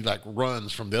 And he like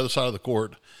runs from the other side of the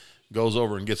court, goes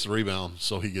over and gets the rebound.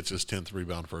 So he gets his 10th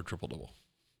rebound for a triple double.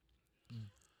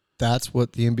 That's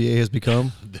what the NBA has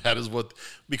become. That is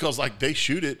because like they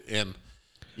shoot it and,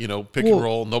 pick and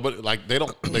roll. Nobody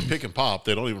they pick and pop.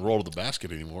 They don't even roll to the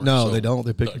basket anymore. No, So they don't.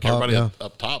 They pick and pop. Everybody Yeah.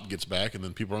 up top gets back, and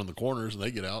then people are in the corners and they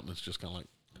get out, and it's just kind of like,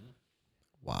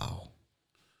 Wow.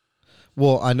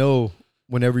 Well, I know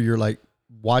whenever you're like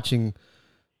watching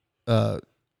the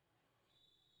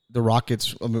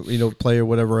Rockets, play or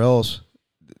whatever else,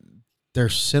 their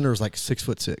center's like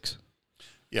 6'6",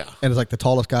 yeah. and it's like the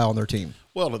tallest guy on their team.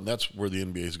 Well, and that's where the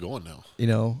NBA is going now.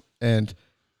 And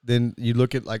then you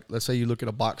look at let's say you look at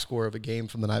a box score of a game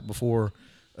from the night before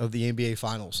of the NBA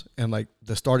Finals, and like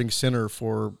the starting center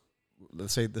for,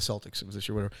 let's say the Celtics, it was this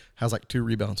year, whatever, has like 2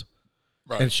 rebounds,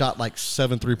 Right. and shot like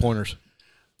 7 3-pointers.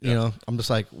 I'm just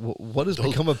like, what has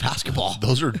become of basketball?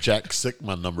 Those are Jack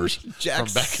Sigma numbers Jack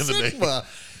from back in the day.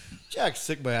 Jack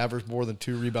Sigma averaged more than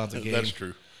 2 rebounds a game. That's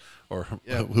true. Or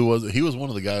who was it? He was one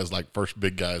of the guys, like first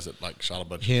big guys that like shot a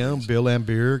bunch. Him, of threes. Bill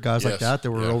Laimbeer, guys like Yes, that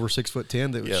were yeah. over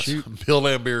 6'10" that would Yes, shoot. Bill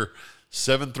Laimbeer,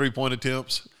 7 3-point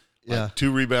attempts, Yeah.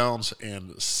 2 rebounds,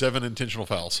 and 7 intentional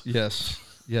fouls. Yes.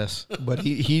 But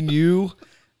he knew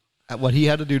what he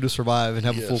had to do to survive and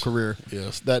have a full career.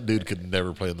 Yes, that dude could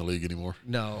never play in the league anymore.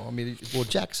 No, I mean,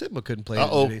 Jack Sigma couldn't play in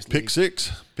today's Pick league.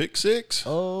 Pick six.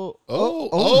 Oh,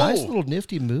 Oh. nice little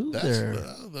nifty move That's there.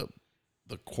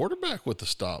 the quarterback with the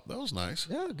stop. That was nice.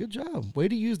 Yeah, good job. Way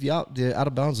to use the out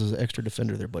of bounds as an extra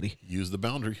defender there, buddy. Use the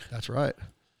boundary. That's right.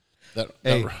 That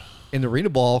In the arena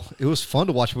ball, it was fun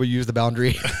to watch people use the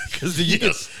boundary because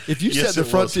if you set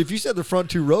the front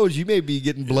 2 rows, you may be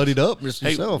getting bloodied up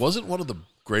yourself. Wasn't one of the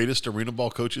greatest arena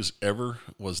ball coaches ever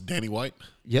was Danny White?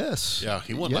 Yes. Yeah,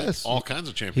 he won like all kinds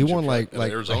of He championships. won like a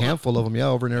Arizona. handful of them,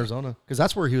 over in Arizona, because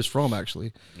that's where he was from,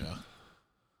 actually. Yeah.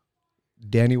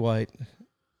 Danny White,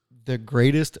 the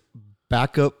greatest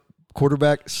backup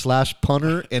quarterback /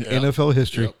 punter in NFL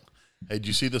history. Yep. Hey, did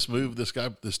you see this move this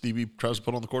DB tries to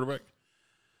put on the quarterback?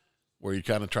 Where he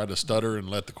kind of tried to stutter and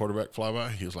let the quarterback fly by.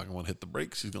 He was like, I'm going to hit the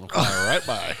brakes. He's going to fly right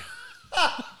by.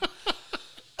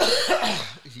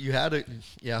 You had it.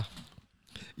 Yeah.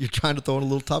 You're trying to throw in a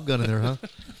little Top Gun in there, huh?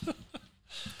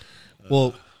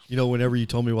 Well, whenever you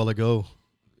told me a while ago,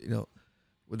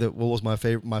 what was my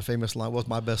famous line? What was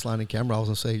my best line in camera? I was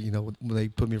going to say, when they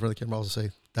put me in front of the camera, I was going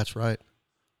to say, that's right.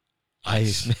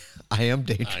 Ice. I am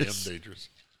dangerous. I am dangerous.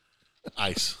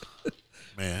 Ice.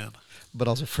 Man. But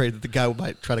I was afraid that the guy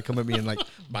might try to come at me and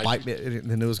bite me, and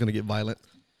then it was going to get violent.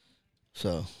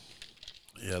 So.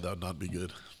 Yeah, that would not be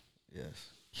good. Yes.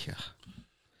 Yeah.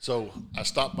 So I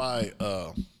stopped by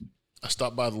the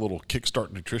little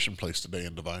Kickstart Nutrition place today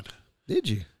in Devine. Did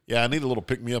you? Yeah, I need a little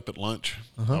pick me up at lunch.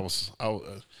 Uh-huh. I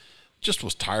just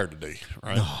was tired today,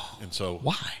 right? No. And so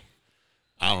why?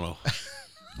 I don't know.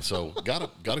 So got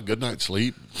a good night's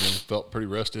sleep. Felt pretty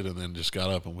rested, and then just got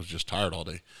up and was just tired all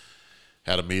day.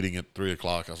 Had a meeting at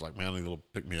 3:00. I was like, man, I need a little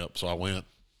pick me up. So I went.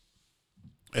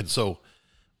 And so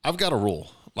I've got a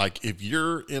rule. Like if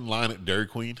you're in line at Dairy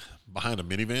Queen behind a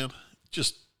minivan,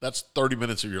 that's 30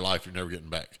 minutes of your life you're never getting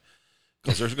back.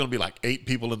 Because there's going to be like 8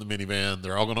 people in the minivan.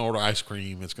 They're all going to order ice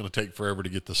cream. It's going to take forever to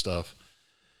get the stuff.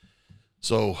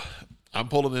 So I'm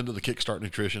pulling into the Kickstart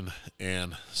Nutrition,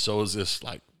 and so is this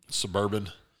like Suburban,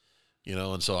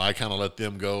 and so I kind of let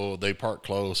them go. They park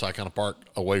close. I kind of park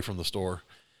away from the store.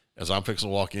 As I'm fixing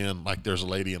to walk in, like there's a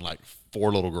lady and like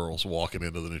 4 little girls walking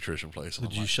into the nutrition place.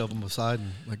 Did you shove them aside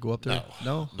and go up there?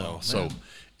 No. Oh, so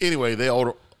anyway, they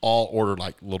all ordered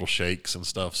like little shakes and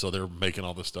stuff. So they're making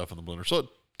all this stuff in the blender. So it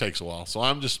takes a while. So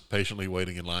I'm just patiently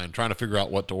waiting in line, trying to figure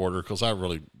out what to order because I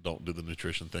really don't do the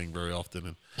nutrition thing very often.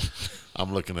 And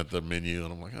I'm looking at the menu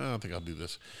and I'm like, I think I'll do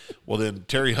this. Well, then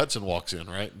Terry Hudson walks in,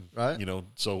 right? Right.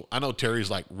 So I know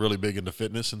Terry's like really big into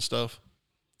fitness and stuff.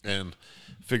 And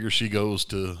figure she goes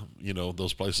to,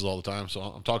 those places all the time. So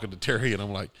I'm talking to Terry and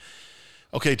I'm like,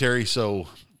 okay, Terry, so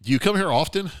do you come here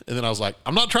often? And then I was like,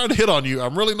 I'm not trying to hit on you.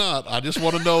 I'm really not. I just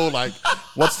want to know,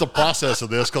 what's the process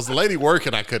of this? Because the lady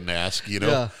working, I couldn't ask,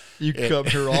 Yeah, you come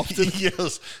here often?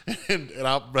 Yes. And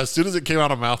as soon as it came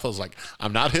out of my mouth, I was like,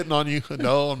 I'm not hitting on you.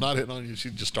 No, I'm not hitting on you. She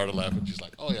just started laughing. She's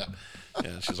like, oh, yeah.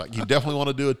 And she's like, you definitely want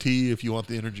to do a tea if you want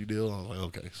the energy deal. I was like,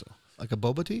 okay. So like a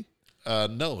boba tea?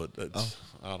 No, it's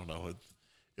I don't know.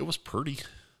 It was pretty.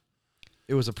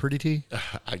 It was a pretty tea?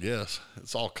 I guess.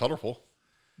 It's all colorful.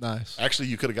 Nice. Actually,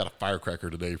 you could have got a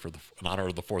firecracker today in honor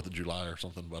of the 4th of July or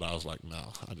something, but I was like,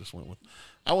 no.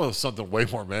 I went with something way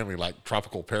more manly, like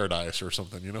Tropical Paradise or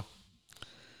something,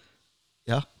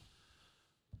 Yeah.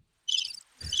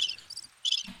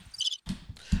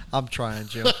 I'm trying,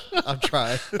 Jim. I'm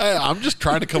trying. Hey, I'm just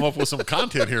trying to come up with some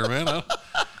content here, man.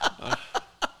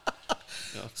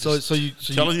 So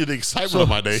telling you the excitement of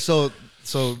my day. So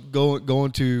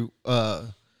going to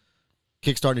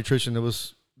Kickstart Nutrition, it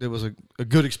was a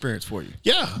good experience for you.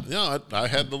 Yeah. I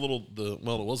had it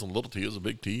wasn't a little tea, it was a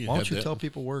big tea. Why don't you tell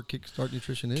people where Kickstart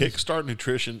Nutrition is? Kickstart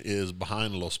Nutrition is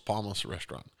behind Los Palmas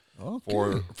Restaurant.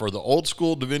 Okay. For the old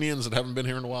school Davinians that haven't been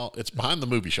here in a while, it's behind the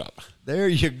movie shop. There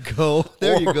you go.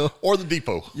 You go. Or the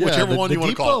Depot, yeah, whichever one you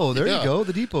want to call it. There you go.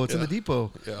 The Depot. It's in the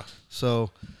Depot. Yeah. So,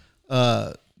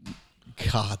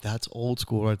 God, that's old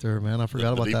school right there, man. I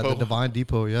forgot about that. The Divine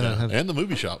Depot, yeah. And the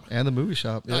movie shop. And the movie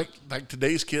shop. Yeah. Like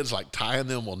today's kids, like Ty and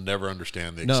them will never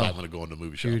understand the excitement of going to a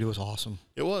movie shop. Dude, it was awesome.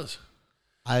 It was.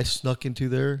 I snuck into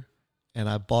there and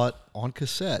I bought on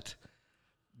cassette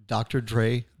Dr.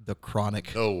 Dre, The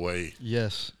Chronic. No way.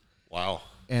 Yes. Wow.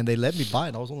 And they let me buy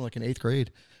it. I was only like in 8th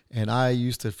grade. And I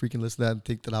used to freaking listen to that and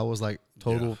think that I was like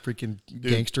total freaking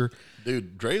gangster.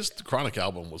 Dude, Dre's The Chronic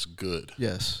album was good.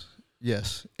 Yes.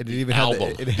 And it even had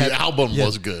the album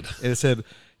was good. And it said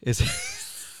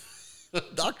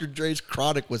Dr. Dre's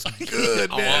Chronic was good,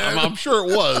 man. I'm sure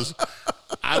it was.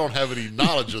 I don't have any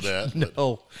knowledge of that.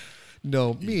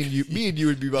 No. Me and you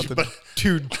would be about the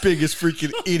 2 biggest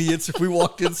freaking idiots if we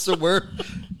walked in somewhere.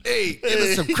 Hey, give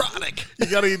us some Chronic. You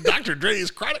got any Dr.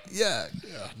 Dre's Chronic? Yeah.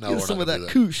 No, give us some of that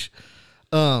Koosh.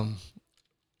 Oh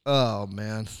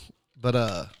man. But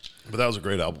that was a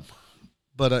great album.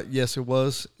 But yes, it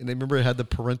was. And I remember it had the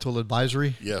parental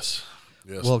advisory. Yes.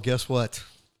 Well, guess what?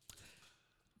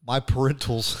 My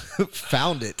parentals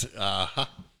found it. Uh-huh.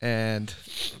 And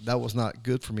that was not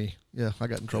good for me. Yeah, I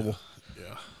got in trouble.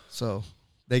 Yeah. So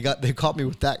they caught me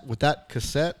with that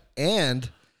cassette and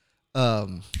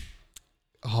oh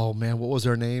man, what was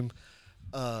their name?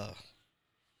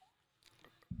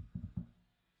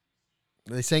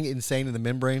 They sang Insane in the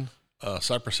Membrane.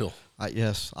 Cypress Hill.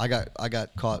 Yes, I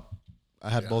got caught. I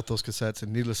had both those cassettes,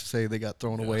 and needless to say, they got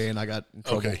thrown away, and I got in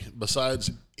trouble. Okay, besides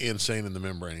Insane in the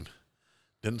Membrane,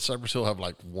 didn't Cypress Hill have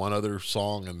like one other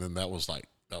song, and then that was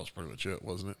pretty much it,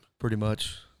 wasn't it? Pretty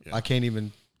much. Yeah. I can't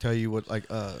even tell you what, like,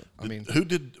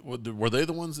 were they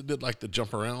the ones that did like the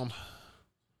Jump Around?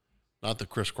 Not the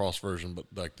crisscross version, but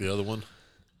like the other one.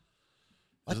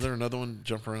 Is there another one,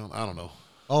 Jump Around? I don't know.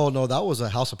 Oh no, that was a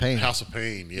House of Pain. House of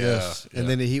Pain, yeah. Yes, and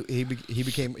then he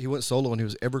went solo, and he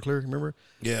was Everclear. Remember?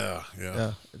 Yeah.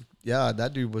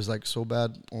 That dude was like so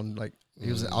bad on like he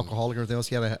was an alcoholic and everything else.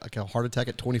 He had a heart attack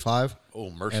at 25. Oh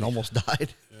mercy! And almost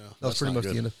died. Yeah, that was pretty much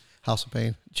the end of House of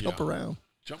Pain. Jump around,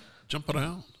 jump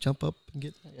around, jump up and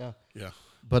get yeah.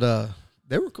 But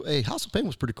they were cool. Hey, House of Pain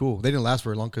was pretty cool. They didn't last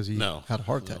very long because he had a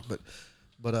heart attack.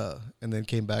 But and then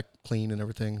came back clean and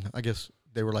everything. I guess.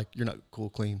 They were like, "You're not cool,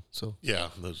 clean." So yeah,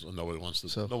 nobody wants to.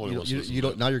 So nobody wants to. You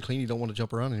don't. Now you're clean. You don't want to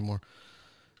jump around anymore.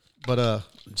 But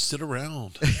sit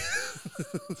around.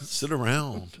 Sit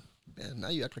around. Man, now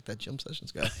you act like that gym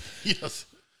sessions guy. Yes.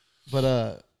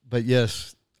 But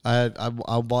yes, I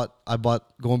bought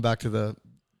going back to the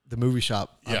movie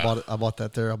shop. Yeah. I bought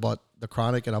that there. I bought The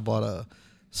Chronic, and I bought a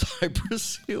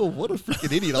Cypress Hill. What a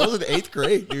freaking idiot! I was in 8th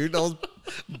grade, dude. I was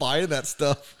buying that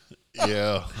stuff.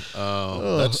 Yeah.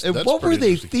 That's what were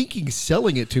they thinking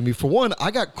selling it to me? For one,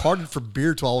 I got carded for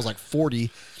beer till I was like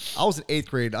 40. I was in 8th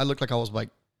grade. I looked like I was like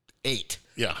 8.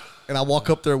 Yeah. And I walk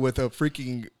up there with a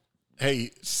freaking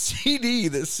CD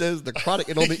that says The Chronic,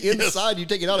 and on the inside, you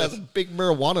take it out, it has a big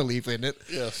marijuana leaf in it.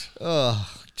 Yes.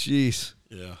 Oh, jeez.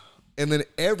 Yeah. And then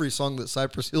every song that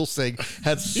Cypress Hill sang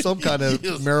had some kind of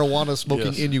marijuana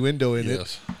smoking innuendo in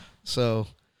it. So,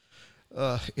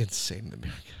 insane in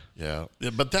America. Yeah,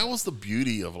 but that was the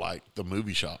beauty of like the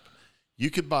movie shop.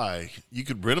 You could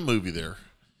rent a movie there.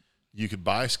 You could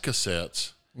buy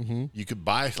cassettes. Mm-hmm. You could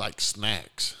buy like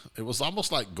snacks. It was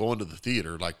almost like going to the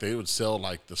theater. Like they would sell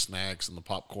like the snacks and the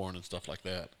popcorn and stuff like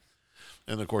that.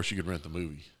 And of course you could rent the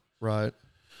movie. Right.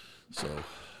 So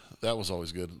that was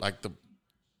always good. Like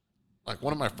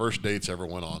one of my first dates I ever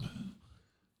went on.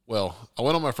 Well, I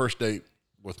went on my first date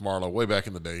with Marla way back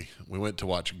in the day. We went to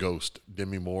watch Ghost,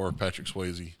 Demi Moore, Patrick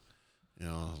Swayze. You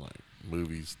know, like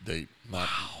movies, date. But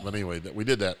anyway, we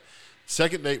did that.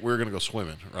 Second date, we were going to go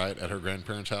swimming, right, at her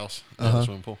grandparents' house at the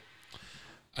swimming pool.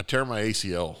 I tear my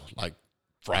ACL like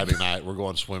Friday night. We're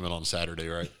going swimming on Saturday,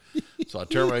 right? So I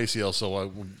tear my ACL, so I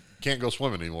can't go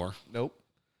swimming anymore. Nope.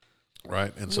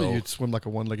 Right, and so you'd swim like a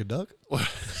one-legged duck.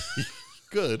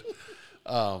 Good.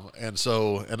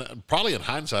 And probably in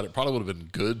hindsight, it probably would have been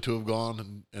good to have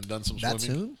gone and done some swimming. That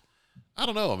soon? I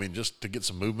don't know. I mean, just to get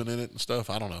some movement in it and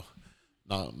stuff. I don't know.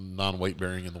 Not non-weight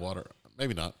bearing in the water.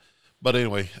 Maybe not. But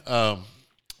anyway,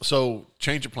 so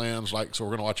change of plans. So we're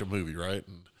going to watch a movie, right?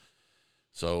 And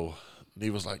so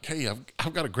Neve was like, "Hey,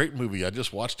 I've got a great movie. I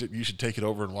just watched it. You should take it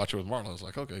over and watch it with Marla." I was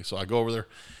like, "Okay." So I go over there.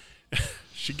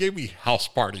 She gave me House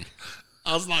Party.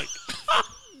 I was like,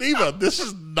 "Neva, this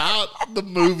is not the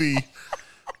movie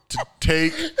to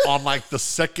take on like the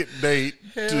second date."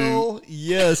 Hell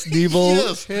yes, Devo.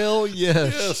 Yes. Hell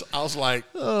yes. Yes. I was like,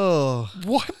 oh,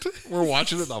 what? We're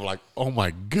watching it. And I'm like, oh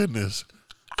my goodness.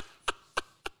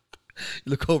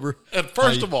 You look over. And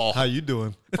first of all, how you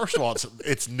doing? First of all,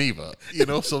 it's Neva, you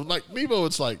know? So like Neva,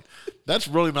 it's like, that's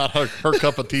really not her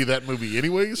cup of tea, that movie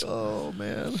anyways. Oh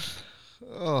man.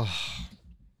 Oh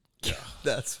yeah.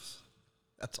 That's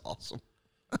awesome.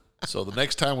 So the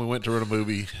next time we went to rent a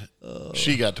movie,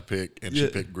 she got to pick, and she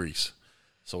picked Grease.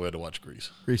 So we had to watch Grease.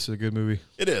 Grease is a good movie.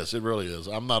 It is. It really is.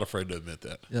 I'm not afraid to admit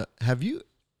that. Yeah. Have you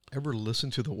ever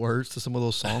listened to the words to some of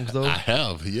those songs, though? I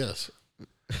have, yes.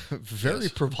 Very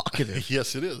provocative.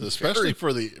 Yes, it is, especially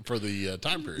for the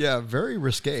time period. Yeah, very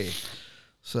risque.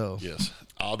 So yes.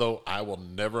 Although I will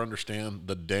never understand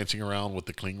the dancing around with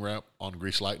the cling wrap on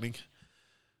Grease Lightning.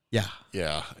 Yeah.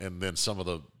 Yeah. And then some of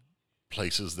the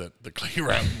places that the cling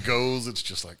wrap goes, it's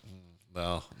just like,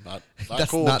 no, not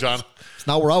cool, John. It's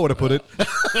not where I would have put it.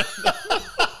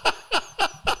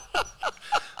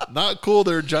 Not cool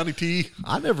there, Johnny T.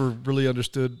 I never really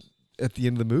understood at the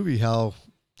end of the movie how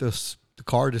the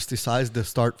car just decides to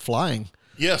start flying.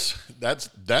 Yes,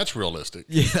 that's realistic.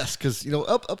 Yes, because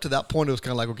up to that point it was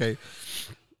kind of like, okay,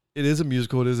 it is a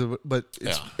musical, but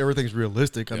everything's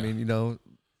realistic. I mean, and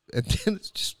then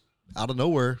it's just out of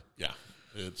nowhere. Yeah,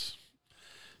 it's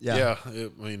yeah.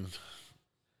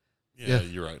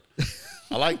 You're right.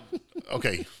 I like.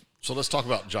 Okay, so let's talk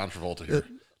about John Travolta here.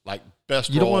 Like best.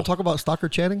 You don't want to talk about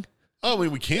Stockard Channing? Oh, I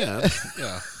mean, we can.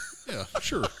 Yeah,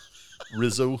 sure.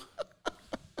 Rizzo.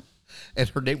 And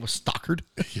her name was Stockard.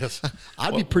 Yes,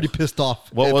 I'd be pretty pissed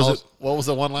off. What was it? What was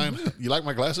the one line? You like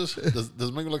my glasses? Does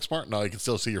it make me look smart? No, you can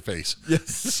still see your face.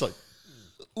 Yes. It's like,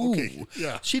 Ooh, Okay,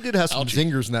 yeah. she did have some Ouchie.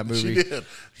 zingers in that movie. She did.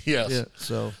 Yes. Yeah,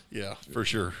 so, Yeah, for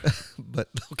sure. but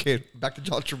okay, back to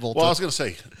John Travolta. Well, I was going to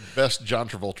say, best John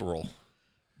Travolta role.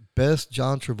 Best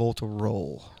John Travolta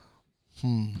role. I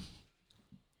mean,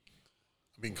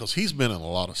 because he's been in a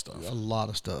lot of stuff. A lot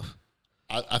of stuff.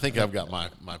 I think I've got my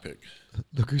pick.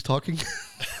 Look who's talking.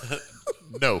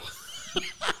 No.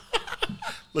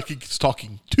 Look, he's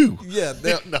talking too. Yeah,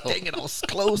 No. Dang it, I was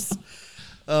close.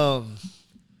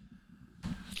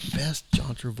 Best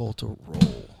John Travolta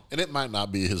role. And it might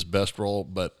not be his best role,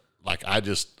 but like I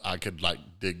could like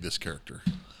dig this character.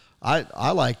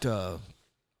 I liked. I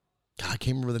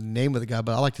can't remember the name of the guy,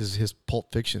 but I liked his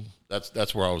Pulp Fiction.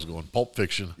 That's where I was going. Pulp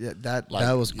Fiction. Yeah, that Like,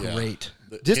 was yeah. great.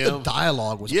 The- Just the him-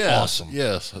 dialogue was Yes, awesome.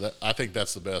 yes. I think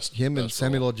that's the best. Him and best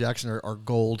Samuel role. L. Jackson are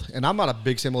gold. And I'm not a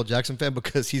big Samuel L. Jackson fan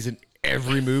because he's in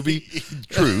every movie.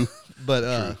 True.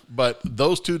 But But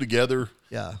those two together,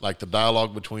 Yeah. like the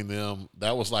dialogue between them,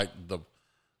 that was like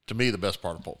to me the best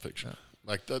part of Pulp Fiction.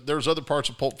 Like there's other parts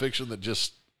of Pulp Fiction that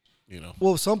just,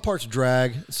 well, some parts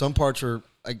drag, some parts are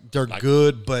like they're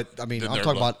good, but I mean, I'm they're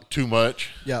talking like about too much.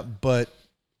 yeah. But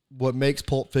what makes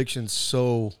Pulp Fiction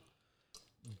so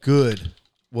good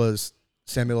was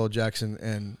Samuel L. Jackson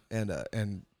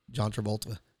and John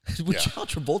Travolta. When Yeah. John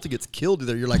Travolta gets killed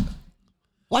there, you're like,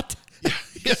 what?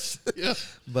 Yes,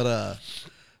 yes. But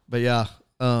yeah.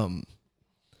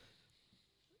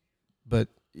 But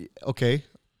okay,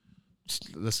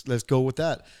 let's go with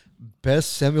that.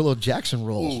 Best Samuel L. Jackson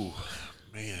role. Ooh,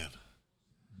 man,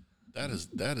 that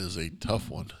is a tough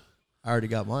one. I already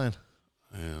got mine.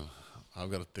 Yeah, I've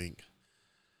got to think.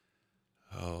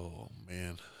 Oh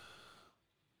man,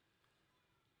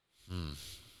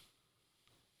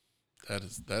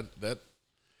 that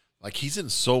like he's in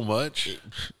so much.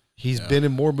 He's been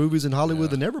in more movies in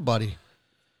Hollywood than everybody.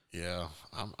 Yeah,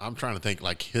 I'm trying to think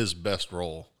like his best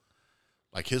role.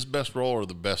 Like his best role or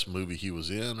the best movie he was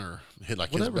in or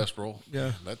like Whatever. his best role.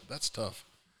 Yeah. That's tough.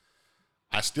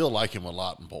 I still like him a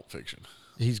lot in Pulp Fiction.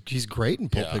 He's great in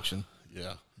Pulp Yeah. Fiction.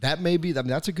 Yeah. That may be. I mean,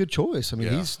 that's a good choice. I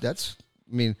mean, Yeah. I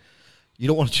mean, you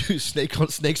don't want to choose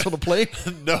snakes on a plane.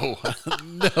 No.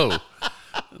 No.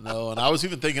 No. And I was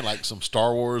even thinking like some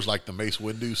Star Wars, like the Mace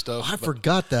Windu stuff. I but,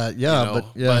 forgot that. Yeah, you know, but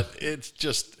yeah, but it's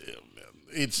just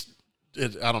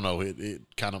I don't know. It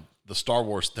kind of the Star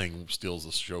Wars thing steals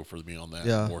the show for me on that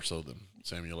Yeah. more so than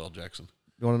Samuel L. Jackson.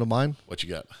 you want to know mine? What you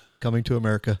got? Coming to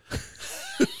America.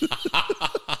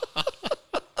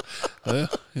 Yeah.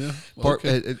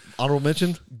 Honorable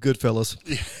mention. Goodfellas.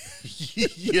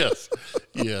 Yes.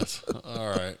 Yes. All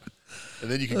right. And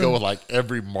then you can go with like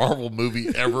every Marvel movie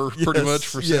ever, pretty Yes, much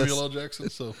for yes. Samuel L. Jackson.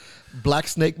 So, Black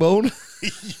Snake Bone.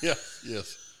 yes,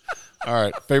 yes. All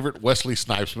right. Favorite Wesley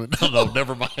Snipes movie? No,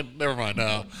 never mind. Never mind.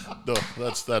 No,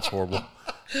 that's horrible.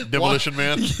 Demolition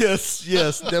Man.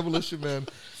 Yes, Demolition Man.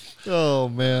 Oh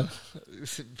man,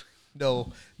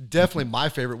 no, definitely my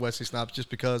favorite Wesley Snipes just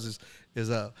because is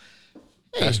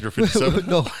Passenger 57.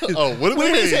 no, Oh, Willie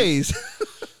Mays. Hayes.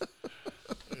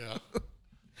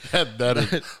 Yeah. That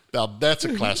is now that's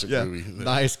a classic Yeah, movie.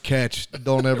 nice catch.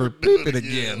 Don't ever beep it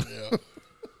again. Yeah.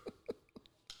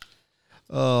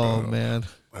 Oh man,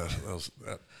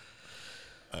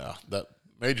 That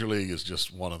Major League is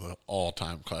just one of the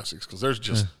all-time classics because there's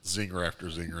just zinger after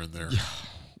zinger in there.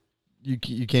 you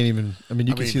can't even. I mean,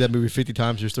 you can mean, see that movie 50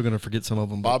 times. You're still gonna forget some of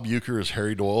them. Bob Uecker is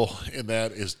Harry Doyle, and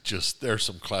that is just there's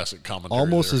some classic commentary.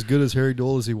 Almost there. as good as Harry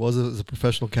Doyle as he was as a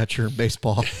professional catcher in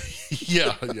baseball.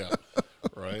 yeah,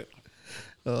 right.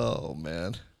 Oh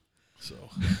man. So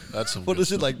that's some. What good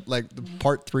is it stuff. like the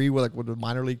part 3 where like when the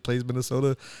minor league plays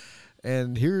Minnesota,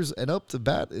 and here's and up to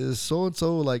bat is so and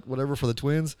so like whatever for the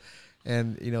Twins,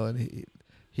 and he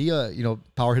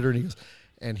power hitter and he goes,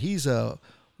 and he's 0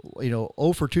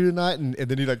 for 2 tonight, and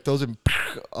then he like throws him.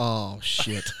 Oh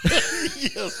shit!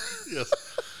 yes.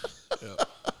 Yeah.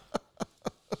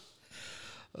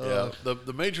 Yeah,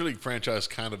 the Major League franchise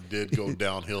kind of did go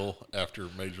downhill after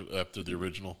the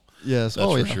original. Yes. That's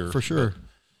oh for yeah, sure. for sure.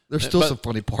 There's still but- some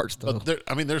funny parts though. But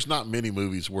there's not many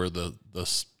movies where the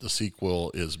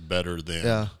sequel is better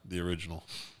than the original.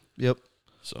 Yep.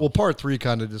 So Well, part 3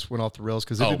 kind of just went off the rails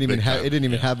because it Oh, didn't even big have time. it didn't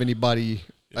even Yeah. have anybody.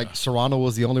 Like Serrano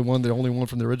was the only one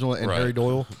from the original, and Right. Harry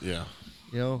Doyle. yeah,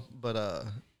 But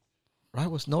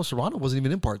Serrano wasn't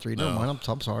even in part 3. Never mind.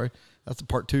 I'm sorry. That's the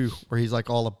part 2 where he's like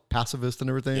all a pacifist and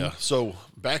everything. yeah. So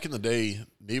back in the day,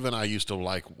 Neva and I used to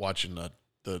like watching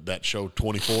that show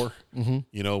 24. Mm-hmm.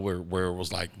 You know where it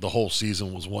was like the whole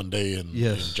season was one day in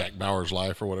Jack Bauer's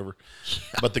life or whatever.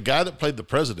 But the guy that played the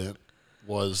president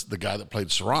was the guy that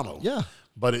played Serrano. Yeah.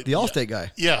 But The Allstate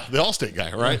guy. Yeah, the Allstate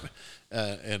guy, right?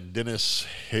 And Dennis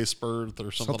Haysbert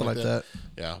or something like that.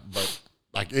 Yeah, but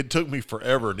Like, it took me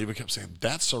forever, and Eva kept saying,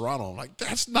 "That's Serrano." I'm like,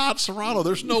 "That's not Serrano.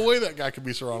 There's no way that guy could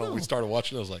be Serrano." No. We started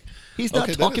watching it. I was like, he's not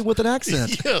talking with an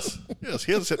accent. Yes.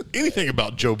 He hasn't said anything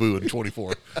about Jobu in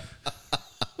 24.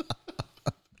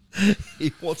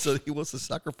 He wants to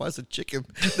sacrifice a chicken.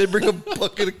 They bring a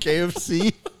bucket of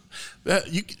KFC.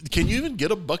 Can you even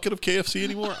get a bucket of KFC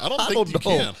anymore? I don't think you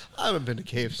can. I haven't been to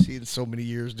KFC in so many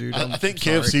years, dude. I think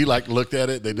KFC looked at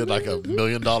it. They did like $1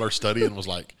 million study and was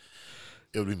like,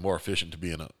 it would be more efficient to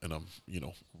be in a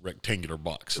rectangular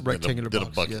box than a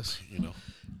bucket. Yes.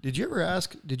 Did you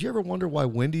ever wonder why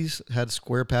Wendy's had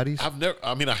square patties? I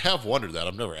have wondered that.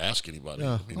 I've never asked anybody.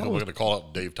 Yeah. We're going to call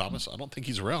out Dave Thomas. I don't think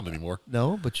he's around anymore.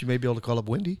 No, but you may be able to call up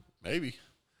Wendy. Maybe.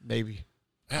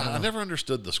 Yeah, I never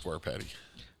understood the square patty.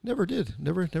 Never did.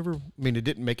 Never. I mean, it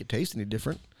didn't make it taste any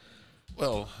different.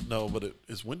 Well, no, but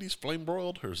is Wendy's flame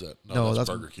broiled or is that? No, that's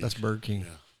Burger King. That's Burger King.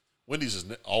 Yeah. Wendy's is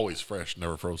always fresh,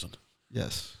 never frozen.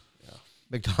 Yes. Yeah.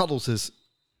 McDonald's is,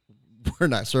 we're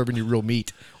not serving you real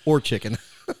meat or chicken.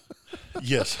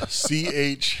 Yes.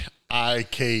 CHIKN.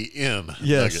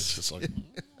 Yes. Nuggets. It's like,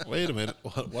 wait a minute.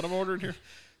 What am I ordering here?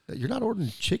 You're not ordering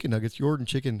chicken nuggets. You're ordering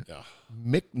chicken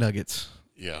McNuggets.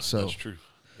 Yeah, so that's true.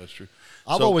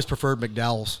 I've always preferred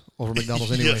McDowell's over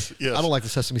McDonald's anyway. Yes. I don't like the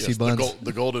sesame seed buns.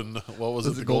 The golden, what was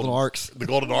it? The golden arcs. The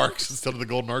golden arcs instead of the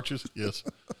golden arches. Yes.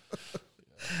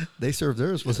 They serve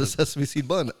theirs with a sesame seed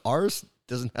bun. Ours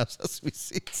doesn't have sesame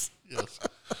seeds. Yes.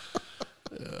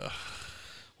 Yeah.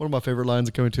 One of my favorite lines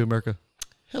of Coming to America.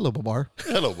 Hello, Babar.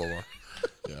 Hello, Babar.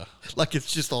 Yeah. Like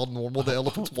it's just all normal. The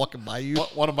elephant's walking by you.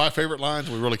 One of my favorite lines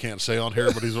we really can't say on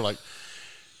here, but he's like,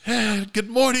 hey, "Good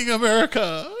morning,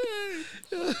 America."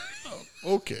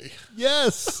 Okay.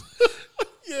 Yes.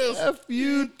 Yes. F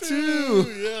you too.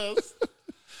 Yes.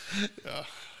 Yeah.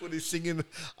 When he's singing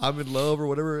 "I'm in love" or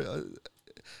whatever.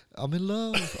 I'm in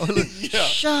love. Yeah.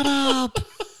 Shut up.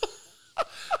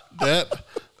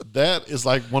 That is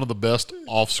like one of the best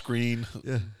off-screen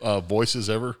voices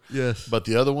ever. Yes. But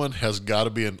the other one has got to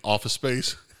be in Office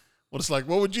Space. When it's like,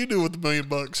 what would you do with $1 million?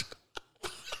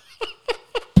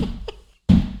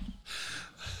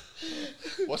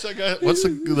 What's that guy? What's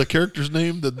the character's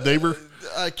name? The neighbor?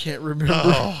 I can't remember.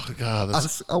 Oh, God.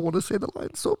 I want to say the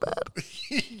line so bad.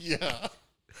 Yeah.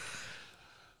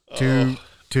 Two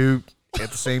at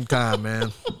the same time,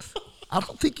 man. I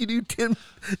don't think you need $2 million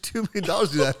to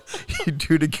do that. You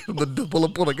do to get them to double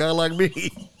up on a guy like me. He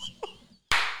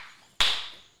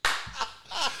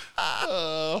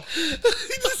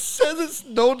just says it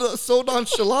so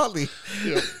nonchalantly.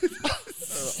 Yeah.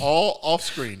 All off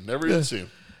screen. Never even see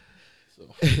him.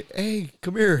 So. Hey,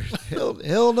 come here.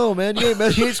 Hell no, man. You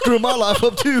ain't screwing my life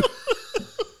up too.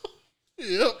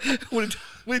 Yep. When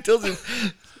he tells him,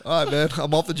 all right, man,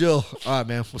 I'm off the jail. All right,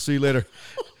 man, we'll see you later.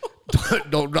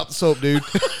 Don't drop the soap, dude.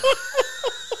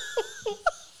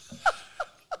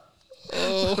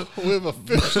 Oh, we've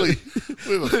officially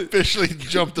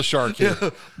jumped the shark here.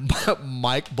 Yeah.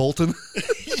 Mike Bolton.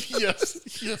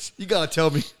 Yes. You gotta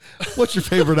tell me, what's your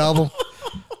favorite album?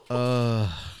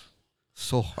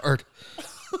 So hard.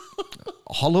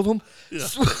 All of them? Yeah.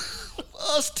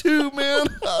 Us too, man.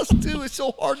 Us too. It's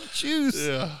so hard to choose.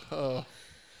 Yeah.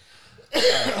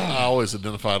 I always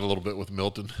identified a little bit with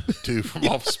Milton, too, from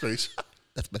Office Space.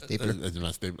 That's my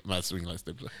stapler. My swing light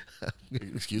stapler.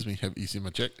 Excuse me, have you seen my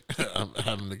check?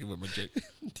 I'm looking at my check.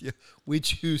 Yeah, we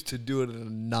choose to do it in a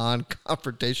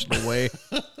non-confrontational way.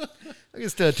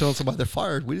 Instead of telling somebody they're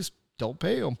fired, we just don't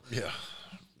pay them.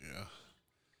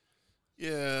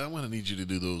 Yeah, I'm going to need you to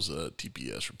do those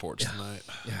TPS reports tonight.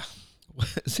 Yeah.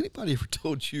 Has anybody ever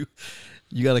told you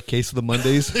got a case of the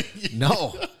Mondays?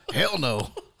 No. Hell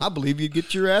no. I believe you'd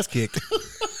get your ass kicked.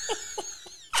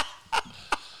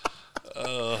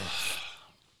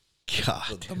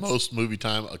 God. The most movie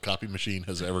time a copy machine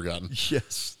has ever gotten.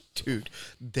 Yes, dude.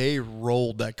 They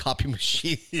rolled that copy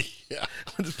machine. Yeah.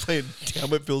 I'm just playing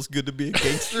Damn It Feels Good to Be a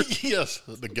Gangster. Yes,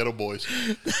 the Ghetto Boys.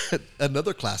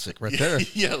 Another classic right there.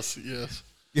 Yes.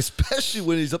 Especially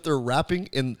when he's up there rapping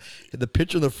and the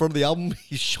picture in the front of the album,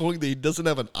 he's showing that he doesn't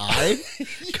have an eye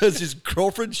because his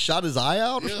girlfriend shot his eye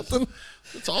out or something.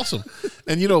 That's awesome.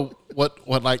 And you know what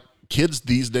like kids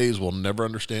these days will never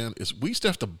understand is we used to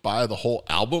have to buy the whole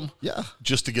album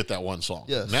just to get that one song.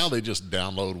 Yes. Now they just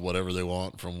download whatever they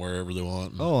want from wherever they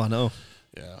want. Oh, I know.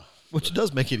 Yeah. Which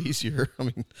does make it easier. I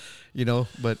mean,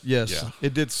 but yes,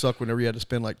 it did suck whenever you had to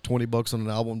spend like $20 on an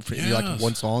album for like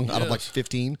one song out of like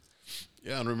 15.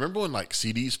 Yeah, and remember when like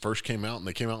CDs first came out and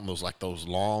they came out in those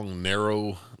long,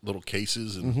 narrow little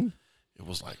cases, and it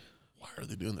was like, why are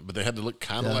they doing that? But they had to look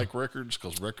kind of like records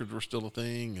because records were still a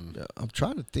thing. And I'm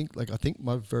trying to think. Like, I think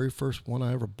my very first one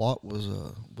I ever bought was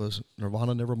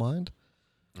Nirvana Nevermind.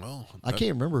 Well, I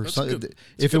can't remember. that's So, a good-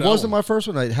 if a it good wasn't album. my first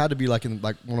one, it had to be like in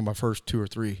like one of my first 2 or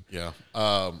 3. Yeah.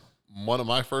 One of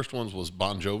my first ones was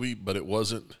Bon Jovi, but it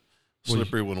wasn't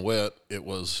Slippery When Wet. It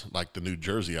was like the New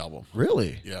Jersey album.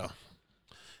 Really? Yeah.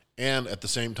 And at the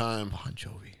same time, Bon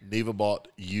Jovi. Neva bought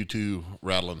U2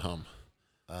 Rattle and Hum.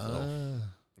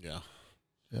 Yeah.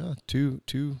 Yeah, two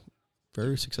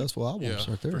very successful albums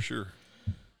right there. For sure.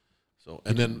 So,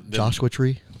 and then Joshua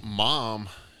Tree.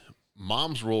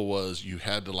 Mom's rule was you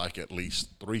had to like at least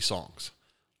 3 songs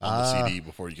on the CD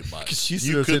before you could buy it. She's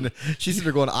sitting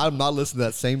there going, I'm not listening to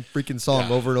that same freaking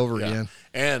song over and over again.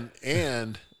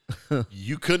 And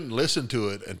you couldn't listen to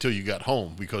it until you got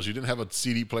home because you didn't have a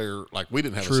CD player. Like we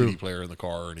didn't have a CD player in the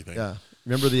car or anything. Yeah.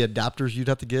 Remember the adapters you'd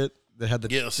have to get that had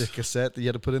the cassette that you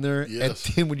had to put in there? Yes.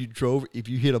 And then when you drove, if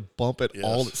you hit a bump at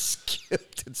all, it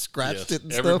skipped and scratched it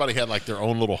and Everybody had like their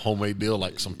own little homemade deal,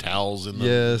 like some towels in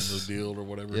the deal or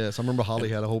whatever. Yes, I remember Holly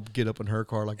had a whole get up in her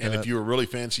car like that. And if you were really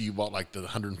fancy, you bought like the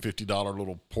 $150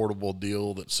 little portable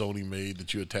deal that Sony made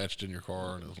that you attached in your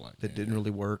car, and it was like that didn't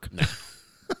really work. No.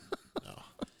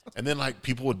 And then like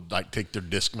people would like take their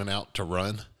Discman out to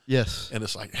run. Yes. And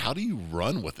it's like, how do you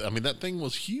run with it? I mean, that thing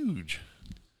was huge.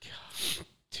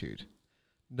 Dude,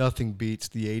 nothing beats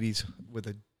the 80s with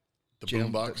The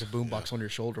boombox. The boombox on your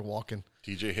shoulder walking.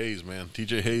 TJ Hayes, man.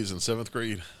 TJ Hayes in 7th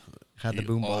grade. Had the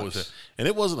boombox. And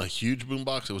it wasn't a huge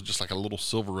boombox. It was just like a little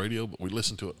silver radio, but we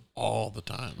listened to it all the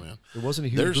time, man. It wasn't a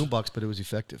huge boombox, but it was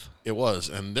effective. It was.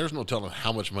 And there's no telling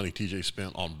how much money TJ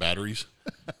spent on batteries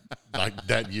like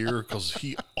that year because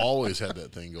he always had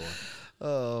that thing going.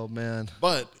 Oh, man.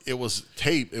 But it was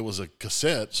tape. It was a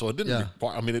cassette, so it didn't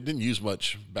require, I mean, it didn't use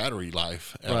much battery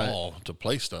life at all to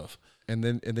play stuff. And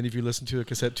then if you listen to a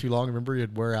cassette too long, remember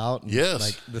it'd wear out. And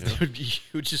Yes. Like you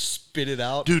would just spit it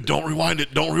out. Dude, don't rewind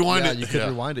it. Don't rewind it. You couldn't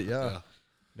rewind it. Yeah.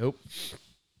 Nope.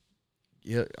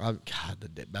 Yeah.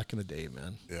 Back in the day,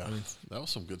 man. Yeah. I mean, that was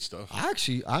some good stuff.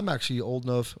 I'm actually old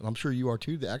enough, and I'm sure you are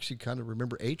too, to actually kind of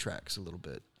remember 8-tracks a little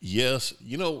bit. Yes.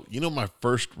 You know my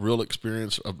first real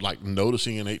experience of like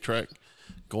noticing an 8-track,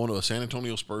 going to a San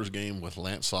Antonio Spurs game with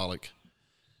Lance Sollick.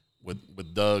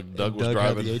 With Doug. Doug was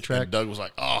driving. The 8-track. And Doug was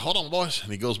like, "Oh, hold on, boys!"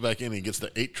 And he goes back in. And he gets the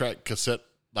 8-track cassette,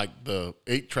 like the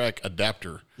 8-track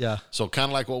adapter. Yeah. So kind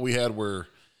of like what we had, where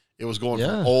it was going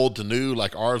from old to new.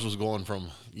 Like ours was going from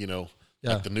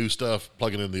like the new stuff,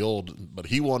 plugging in the old. But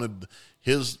he wanted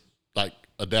his like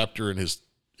adapter in his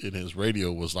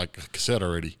radio was like a cassette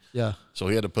already. Yeah. So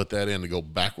he had to put that in to go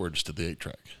backwards to the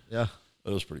 8-track. Yeah.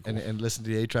 That was pretty cool. And listen to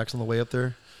the 8-tracks on the way up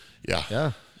there. Yeah.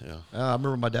 Yeah. Yeah. I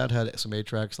remember my dad had some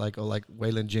 8-tracks like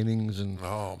Waylon Jennings and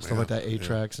stuff like that,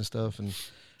 8-tracks and stuff. And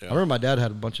I remember my dad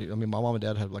had a bunch of. I mean, my mom and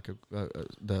dad had like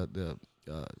the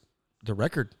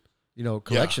record,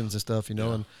 collections and stuff,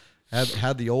 and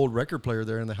had the old record player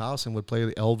there in the house and would play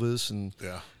the Elvis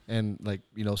and like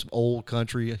some old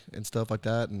country and stuff like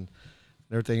that and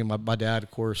everything. And my dad,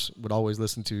 of course, would always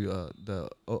listen to the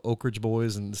Oak Ridge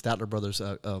Boys and the Statler Brothers.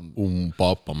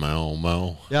 Papa Mau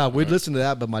Mau. Yeah, we'd listen to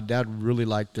that, but my dad really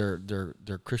liked their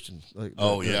Christian. Like,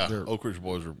 their Oak Ridge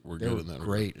Boys were good in that.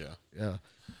 Great. Yeah.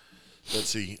 Let's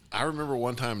see. I remember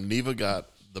one time Neva got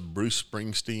the Bruce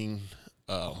Springsteen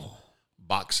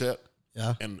box set.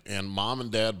 Yeah. And Mom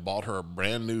and Dad bought her a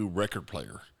brand new record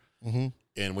player. Mm-hmm.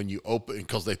 And when you open,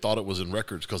 because they thought it was in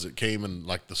records, because it came in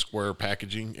like the square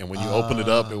packaging, and when you opened it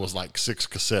up, it was like 6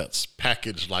 cassettes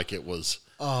packaged like it was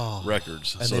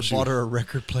records. And so they bought her a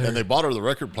record player. And they bought her the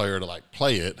record player to like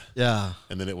play it. Yeah.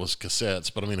 And then it was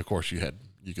cassettes. But I mean, of course, you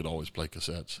could always play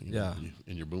cassettes.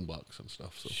 In your boombox and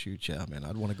stuff. So. Shoot, yeah, man,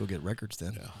 I'd want to go get records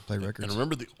then. Yeah. Play records. And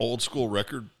remember the old school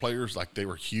record players? Like they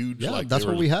were huge. Yeah, like that's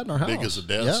what we had in our house. Big as a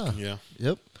desk. Yeah.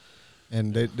 Yep.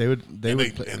 And they would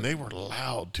play. And they were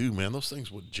loud too, man. Those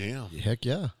things would jam. Heck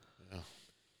yeah.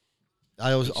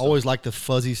 I always like the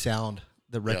fuzzy sound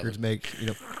that records make.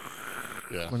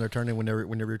 When they're turning, whenever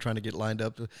you're trying to get lined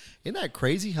up. Isn't that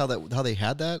crazy how they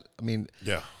had that? I mean,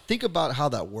 think about how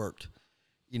that worked.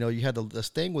 You had this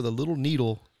thing with a little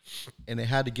needle, and it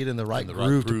had to get in the right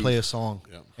groove to play a song,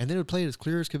 and then it would play it as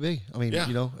clear as could be. I mean,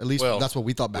 at least that's what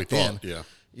we thought back then.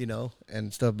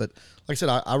 And stuff. But like I said,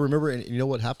 I remember, and you know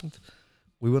what happened?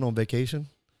 We went on vacation,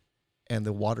 and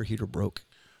the water heater broke.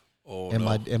 Oh, and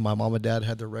my mom and dad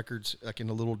had their records like in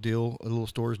a little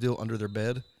storage deal under their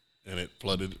bed. And it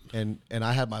flooded. And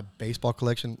I had my baseball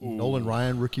collection, Nolan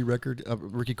Ryan rookie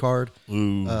card,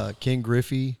 King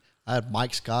Griffey. I had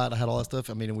Mike Scott. I had all that stuff.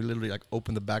 I mean, and we literally like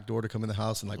opened the back door to come in the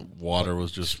house and like water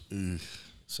was just.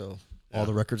 So all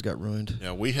the records got ruined.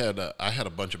 Yeah, I had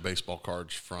a bunch of baseball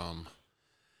cards from.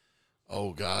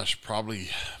 Oh gosh, probably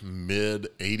mid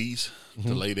 80s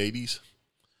to late 80s.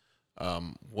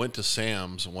 Went to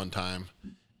Sam's one time,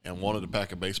 and wanted a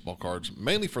pack of baseball cards,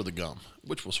 mainly for the gum,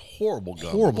 which was horrible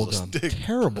gum. Horrible It was a gum. stick.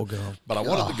 Terrible gum. But I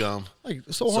wanted the gum. Like,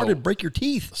 it's so hard to break your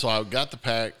teeth. So I got the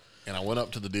pack, and I went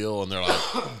up to the deal, and they're like,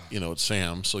 it's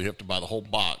Sam's, so you have to buy the whole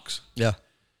box. Yeah.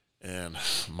 And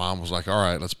Mom was like, all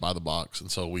right, let's buy the box.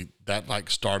 And so that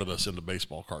started us into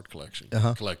baseball card collecting.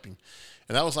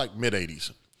 And that was like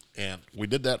mid-'80s. And we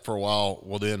did that for a while.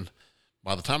 Well, then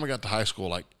by the time I got to high school,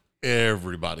 like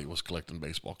everybody was collecting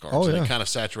baseball cards. Oh, and yeah. it kind of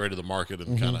saturated the market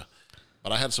and kind of,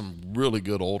 but I had some really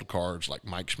good old cards like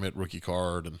Mike Schmidt rookie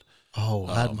card. And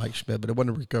I had Mike Schmidt, but it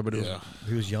wasn't a rookie card, but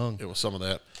he was young. It was some of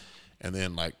that. And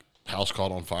then like House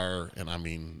Caught on Fire. And I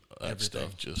mean, that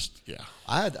stuff just,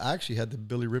 I actually had the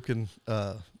Billy Ripken,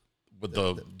 with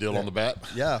the deal on the bat.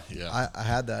 Yeah. I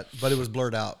had that, but it was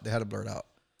blurred out. They had it blurred out.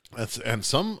 And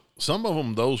some of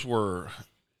them, those were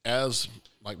as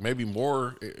like maybe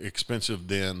more expensive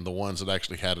than the ones that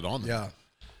actually had it on them. Yeah.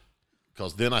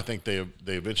 Because then I think they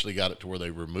eventually got it to where they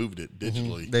removed it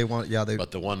digitally.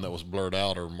 But the one that was blurred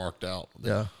out or marked out.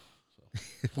 Yeah.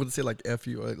 Would it say like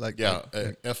FU? Like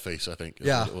F face, I think.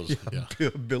 Yeah. It was,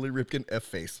 Billy Ripken F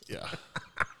face. Yeah.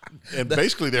 And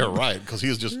basically they were right because he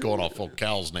was just going off of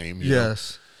Cal's name.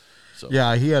 Yes. So,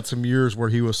 yeah, he had some years where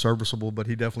he was serviceable, but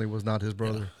he definitely was not his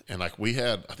brother. Yeah. And like we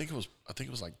had, I think it was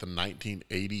like the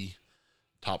 1980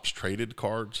 Topps traded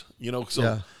cards.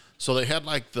 So they had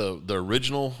like the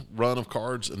original run of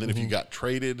cards, and then if you got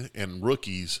traded and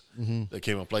rookies that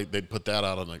came up late, they'd put that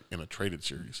out in a traded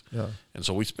series. Yeah. And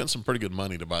so we spent some pretty good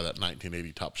money to buy that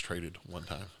 1980 Topps traded one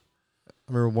time.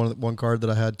 I remember one card that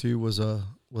I had too was the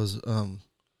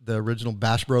original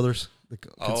Bash Brothers, the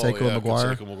Canseco and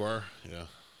McGuire. Canseco McGuire, yeah.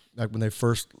 Like when they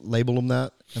first labeled them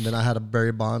that, and then I had a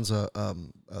Barry Bonds a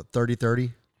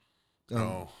 30-30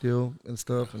 deal and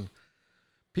stuff, and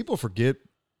people forget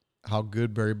how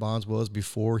good Barry Bonds was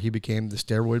before he became the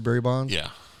steroid Barry Bonds.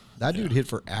 Yeah. That dude hit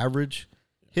for average,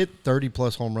 hit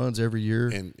 30-plus home runs every year,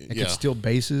 and could steal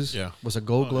bases, was a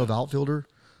gold glove outfielder.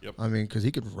 Yep. I mean, because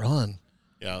he could run.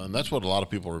 Yeah, and that's what a lot of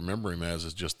people remember him as,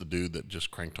 is just the dude that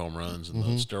just cranked home runs in the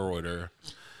steroid era.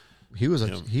 He was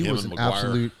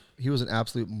an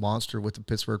absolute monster with the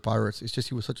Pittsburgh Pirates. It's just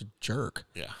he was such a jerk.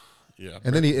 Yeah. Yeah.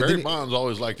 And Barry Bonds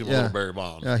always liked him a little Barry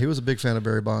Bonds. Yeah, he was a big fan of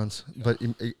Barry Bonds. Yeah.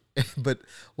 But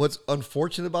what's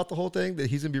unfortunate about the whole thing that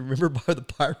he's gonna be remembered by the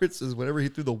Pirates is whenever he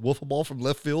threw the wiffle ball from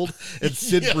left field and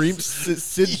Sid Bream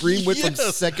went from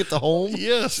second to home.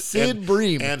 Yes. Sid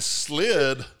Bream. And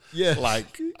slid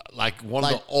like one of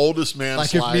the oldest man like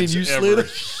slides if me and you ever.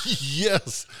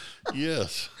 Slid.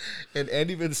 Yes. And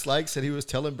Andy Van Slyke said he was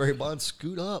telling Barry Bonds,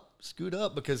 scoot up,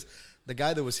 because the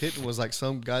guy that was hitting was like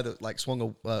some guy that like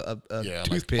swung a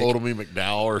toothpick. Like Otomy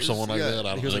McDowell or someone like that.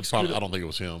 I don't think it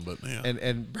was him, but yeah.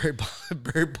 And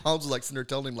Barry Bonds was like sitting there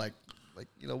telling him like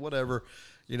whatever,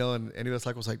 and Andy Van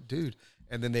Slyke was like, dude.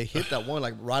 And then they hit that one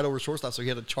like right over shortstop, so he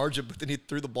had to charge it. But then he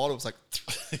threw the ball. And it was like,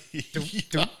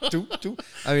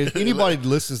 I mean, anybody that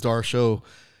listens to our show,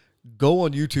 go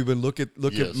on YouTube and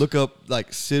look up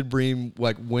like Sid Bream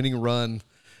like winning run.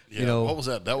 Yeah, what was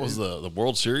that? That was the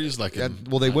World Series. They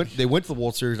went to the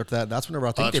World Series after that. That's whenever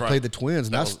I think they played the Twins,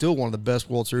 and that's still one of the best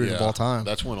World Series of all time.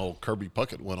 That's when old Kirby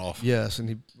Puckett went off. Yes, and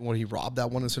he robbed that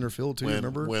one in center field too.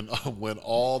 Remember when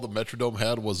all the Metrodome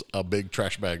had was a big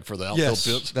trash bag for the outfield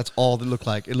pits? That's all it looked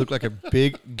like. It looked like a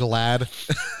big Glad.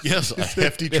 Yes, a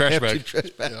hefty trash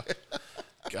bag. Yeah.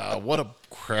 God, what a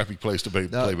crappy place to play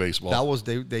baseball. That was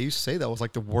they used to say that was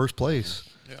like the worst place.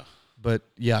 Yeah, but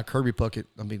yeah, Kirby Puckett.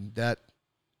 I mean that.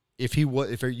 If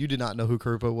you did not know who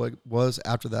Kirby Puckett was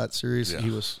after that series,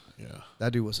 he was. Yeah,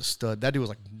 that dude was a stud. That dude was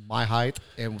like my height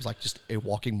and was like just a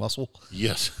walking muscle.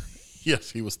 Yes,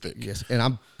 he was thick. Yes, and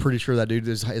I'm pretty sure that dude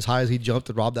is as high as he jumped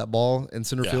and robbed that ball in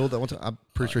center field that one time. I'm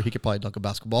pretty sure he could probably dunk a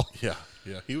basketball. Yeah.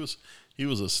 He was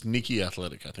a sneaky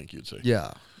athletic, I think you'd say.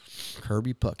 Yeah,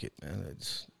 Kirby Puckett, man.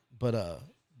 But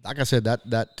like I said,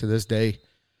 that to this day.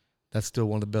 That's still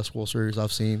one of the best World Series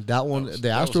I've seen. That one, the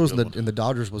Astros and the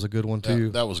Dodgers was a good one too.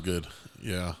 That was good.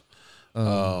 Yeah.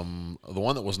 The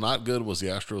one that was not good was the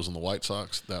Astros and the White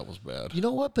Sox. That was bad. You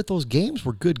know what? But those games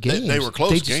were good games. They were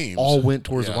close games. They all went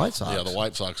towards the White Sox. Yeah, the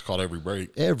White Sox caught every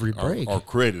break. Or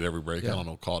created every break. Yeah. I don't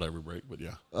know, caught every break, but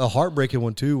yeah. A heartbreaking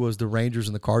one too was the Rangers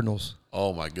and the Cardinals.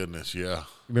 Oh my goodness, yeah.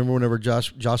 Remember whenever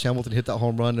Josh Hamilton hit that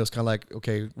home run, it was kind of like,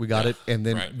 okay, we got it. And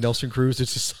then Nelson Cruz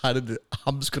just decided that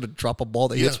I'm just going to drop a ball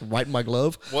that hits right in my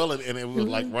glove. Well, and it was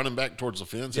like running back towards the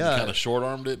fence and he kind of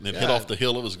short-armed it and it hit off the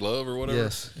heel of his glove or whatever.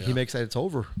 Yes, he makes that it's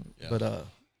over. Yeah. But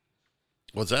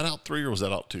was that out 3 or was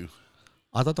that out 2?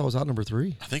 I thought that was out number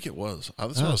 3. I think it was.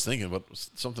 That's what I was thinking, but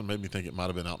something made me think it might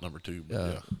have been out number 2. But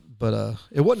yeah. But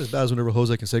it wasn't as bad as whenever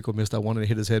Jose Canseco missed that one and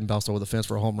hit his head and bounced over the fence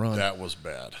for a home run. That was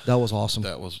bad. That was awesome.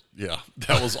 That was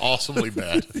awesomely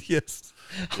bad. Yes.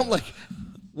 Yeah. I'm like,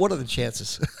 what are the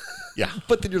chances? Yeah.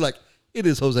 But then you're like, it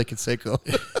is Jose Canseco.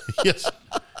 Yes.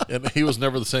 And he was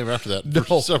never the same after that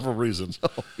for several reasons.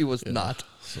 No, he was not.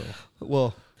 So,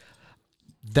 well,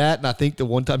 that, and I think the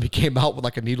one time he came out with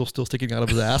like a needle still sticking out of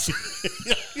his ass.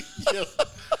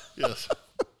 Yes.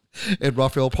 And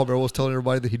Rafael Palmeiro was telling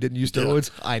everybody that he didn't use steroids.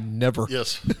 Yeah. I never.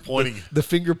 Yes. Pointing. The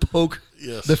finger poke.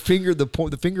 Yes. The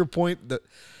finger point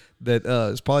that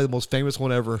is probably the most famous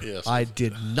one ever. Yes. I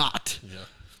did not. Yeah.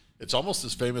 It's almost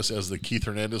as famous as the Keith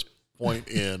Hernandez point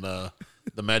in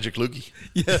the Magic Loogie.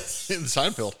 Yes. In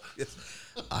Seinfeld. Yes.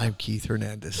 I'm Keith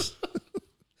Hernandez.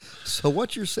 So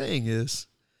what you're saying is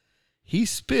he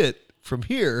spit from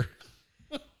here,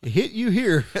 hit you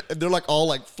here, and they're like all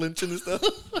like flinching and stuff.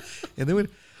 And then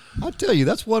I'll tell you,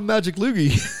 that's one Magic Loogie.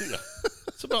 Yeah.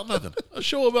 It's about nothing. A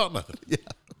show about nothing. Yeah.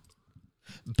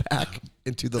 Back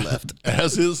and to the left.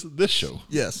 As is this show.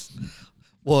 Yes.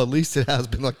 Well, at least it has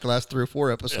been like the last 3 or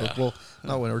 4 episodes. Yeah. Well,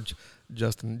 not whenever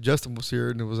Justin was here,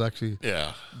 and it was actually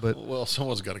But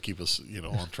someone's got to keep us,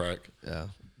 on track. Yeah,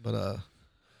 but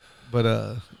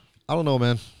I don't know,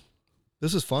 man.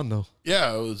 This is fun though.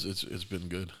 Yeah, it's been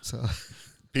good. So,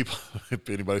 people, if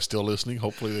anybody's still listening,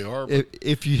 hopefully they are.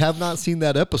 If you have not seen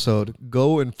that episode,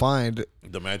 go and find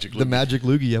the Magic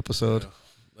Loogie episode. Yeah,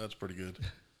 that's pretty good.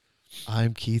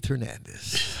 I'm Keith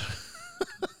Hernandez.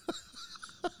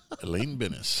 Elaine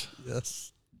Bennis.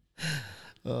 Yes.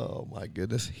 Oh my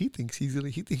goodness. He thinks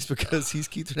because he's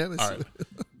Keith Hernandez. All right.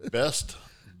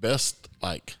 Best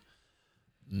like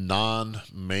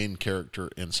non-main character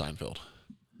in Seinfeld.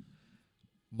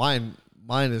 Mine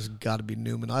has got to be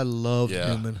Newman. I love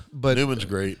Newman, but Newman's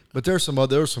great. But there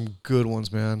were some good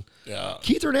ones, man. Yeah.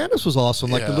 Keith Hernandez was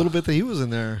awesome. Like the little bit that he was in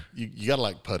there. You gotta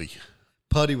like Putty.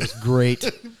 Putty was great.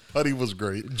 Putty was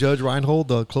great. Judge Reinhold,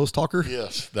 the close talker.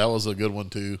 Yes, that was a good one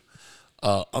too.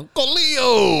 Uncle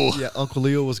Leo. Yeah, Uncle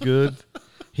Leo was good.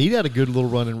 He had a good little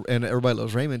run, and everybody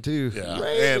loves Raymond too. Yeah,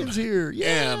 Raymond's here.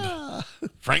 Yeah,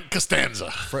 and Frank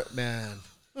Costanza. Man,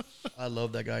 I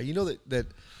love that guy. You know that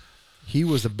he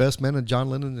was the best man in John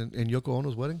Lennon and Yoko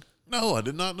Ono's wedding. No, I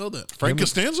did not know that. Frank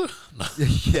Costanza.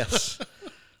 Yes,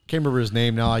 can't remember his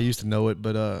name now. I used to know it,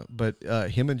 but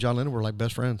him and John Lennon were like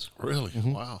best friends. Really?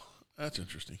 Mm-hmm. Wow, that's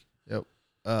interesting. Yep.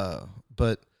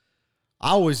 But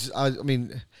I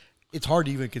mean. It's hard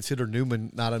to even consider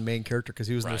Newman not a main character because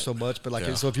he was in there so much.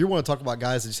 But so if you want to talk about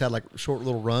guys that just had like short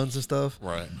little runs and stuff,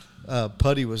 right?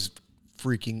 Putty was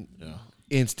freaking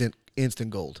instant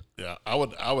gold. Yeah, I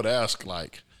would ask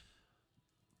like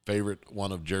favorite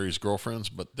one of Jerry's girlfriends,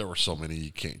 but there were so many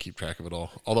you can't keep track of it all.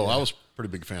 Although I was a pretty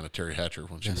big fan of Terry Hatcher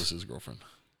when she was his girlfriend.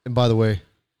 And by the way,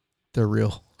 they're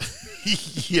real.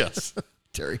 Yes,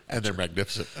 Terry Hatcher. And they're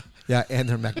magnificent. Yeah, and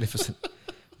they're magnificent.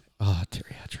 Oh,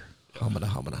 Terry Hatcher,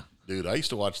 homina. Dude, I used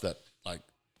to watch that like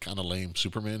kind of lame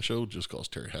Superman show just because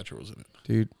Terry Hatcher was in it.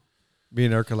 Dude, me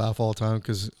and Erica laugh all the time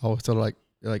because I always tell her like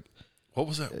what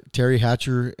was that? Terry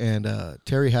Hatcher and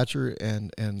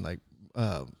like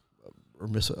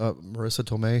Marissa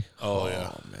Tomei. Oh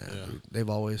yeah, man, yeah. Dude, they've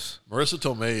always Marissa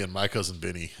Tomei and My Cousin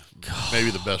Vinny, maybe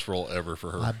the best role ever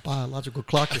for her. My biological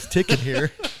clock is ticking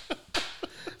here.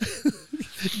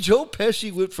 Joe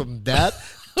Pesci went from that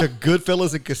to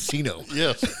Goodfellas and Casino.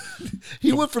 Yes.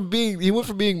 He went from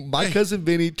being My Cousin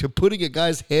Vinny to putting a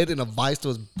guy's head in a vice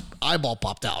till his eyeball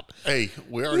popped out. Hey,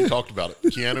 we already talked about it.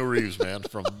 Keanu Reeves, man,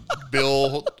 from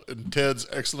Bill and Ted's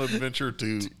Excellent Adventure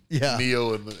to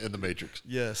Neo in the Matrix.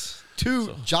 Yes.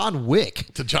 To John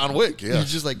Wick. To John Wick, yeah.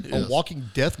 He's just like a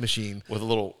walking death machine. With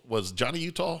was Johnny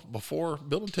Utah before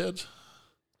Bill and Ted's?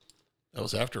 That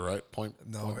was after, right? Point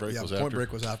Break was after. Point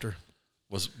Break was after.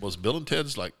 Was Bill and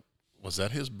Ted's like, was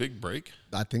that his big break?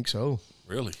 I think so.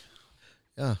 Really?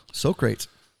 Yeah. Socrates.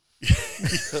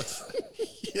 Yes.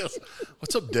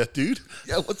 What's up, Death Dude?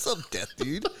 Yeah, what's up, Death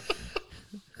Dude?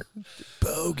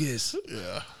 Bogus.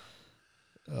 Yeah.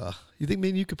 You think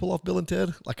maybe you could pull off Bill and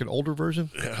Ted? Like an older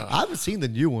version? Yeah. I haven't seen the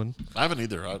new one. I haven't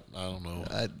either. I don't know.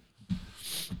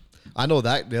 I know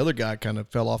that the other guy kind of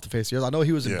fell off the face of the earth. I know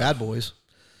he was in Bad Boys.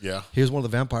 Yeah. He was one of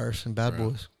the vampires in Bad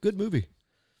Boys. Good movie.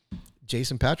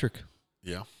 Jason Patrick.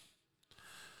 Yeah.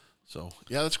 So,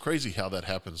 yeah, that's crazy how that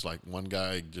happens. Like, one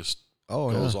guy just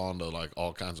goes on to, like,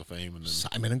 all kinds of fame. And then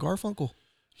Simon and Garfunkel.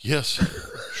 Yes.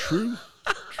 True.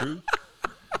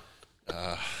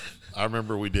 I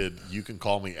remember we did You Can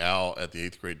Call Me Al at the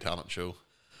 8th grade talent show.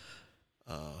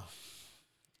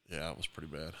 Yeah, it was pretty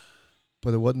bad.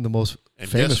 but it wasn't the most And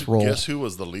famous role. Guess who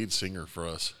was the lead singer for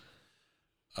us?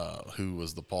 Who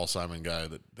was the Paul Simon guy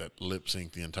that lip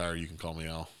synced the entire "You Can Call Me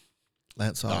Al"?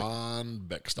 Lance Armstrong. Don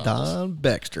Beckstiles. Don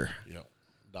Baxter. Yep.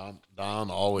 Don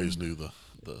always knew the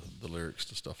lyrics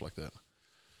to stuff like that.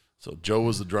 So Joe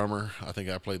was the drummer. I think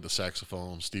I played the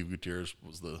saxophone. Steve Gutierrez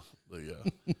was the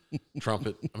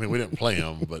trumpet. I mean, we didn't play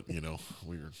him, but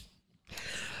we were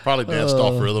probably danced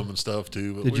off rhythm and stuff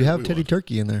too. But Did you have Teddy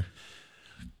Turkey in there?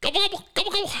 Gobble, gobble,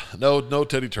 gobble, gobble. No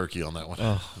Teddy Turkey on that one.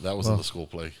 That was in the school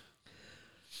play.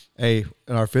 Hey,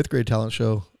 in our 5th grade talent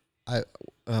show,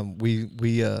 we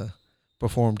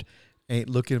performed "Ain't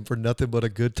Looking for Nothing But a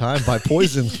Good Time" by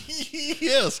Poison.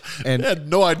 Yes, and I had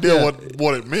no idea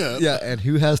what it meant. Yeah, and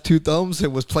Who Has Two Thumbs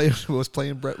and was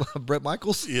playing Brett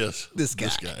Michaels. Yes, this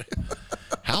guy.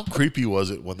 How creepy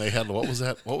was it when they had what was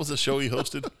that? What was the show he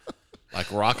hosted?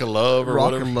 Like Rock and Love or Rock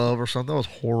whatever. and Love or something. That was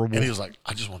horrible. And he was like,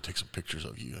 "I just want to take some pictures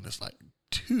of you," and it's like,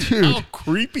 dude. How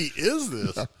creepy is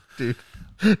this, dude?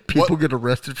 People get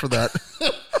arrested for that.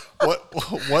 What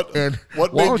why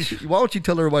made you? Why don't you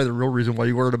tell everybody the real reason why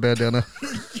you wear a bandana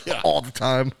all the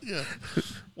time? Yeah.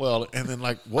 Well, and then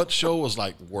like, what show was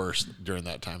like worse during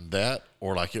that time? That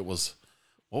or like it was,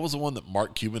 what was the one that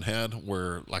Mark Cuban had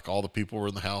where like all the people were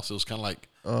in the house? It was kind of like,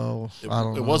 I don't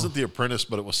know. It wasn't The Apprentice,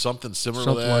 but it was something similar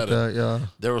Something to that. like that, yeah.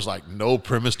 There was like no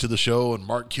premise to the show, and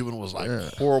Mark Cuban was like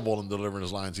horrible in delivering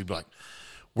his lines. He'd be like,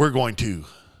 "We're going to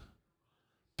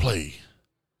play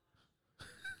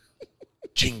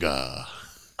Jenga."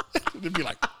 It'd be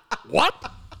like, "What?"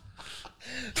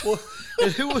 Well,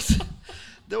 and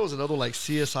there was another like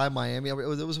CSI Miami. I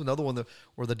mean, there was another one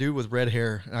where the dude with red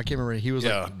hair, and I can't remember. He was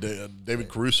David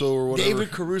Caruso or whatever.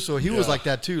 David Caruso. He was like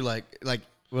that too. Like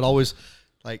would always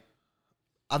like.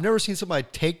 I've never seen somebody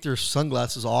take their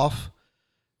sunglasses off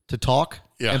to talk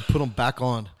and put them back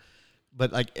on.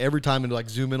 But like every time and like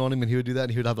zoom in on him, and he would do that,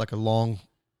 and he would have like a long,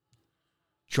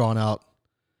 drawn out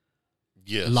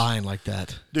line like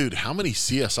that. Dude, how many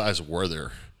CSIs were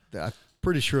there? I'm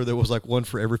pretty sure there was like one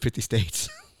for every 50 states.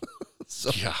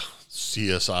 So. Yeah,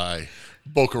 CSI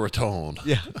Boca Raton.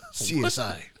 Yeah,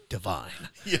 CSI Divine.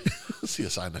 Yeah,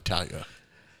 CSI Natalia.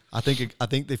 I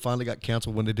think they finally got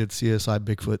canceled when they did CSI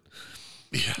Bigfoot.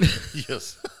 Yeah.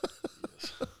 Yes.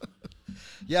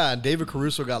 Yeah, and David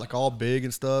Caruso got like all big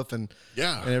and stuff, and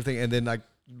everything, and then like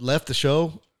left the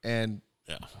show and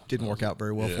didn't work out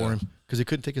very well for him because he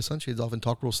couldn't take his sunshades off and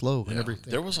talk real slow and everything.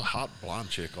 There was a hot blonde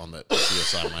chick on that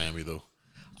CSI Miami though.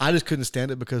 I just couldn't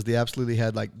stand it because they absolutely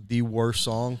had like the worst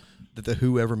song that the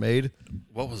Who ever made.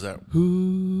 What was that?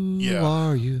 Who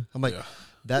are you? I'm like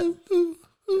that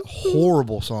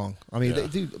horrible song. I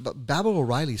mean, but Babel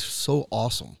O'Reilly's so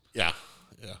awesome. Yeah,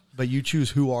 yeah. But you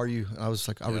choose Who Are You? I was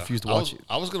like, I refused to watch it.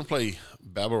 I was going to play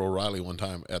Babel O'Reilly one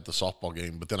time at the softball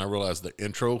game, but then I realized the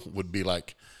intro would be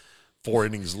like 4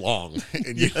 innings long,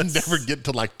 and you never get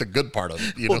to like the good part of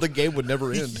it. You know? The game would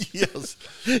never end. Yes,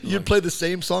 you'd play the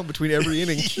same song between every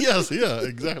inning. Yes,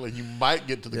 exactly. You might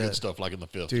get to the good stuff like in the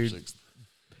 5th or 6th.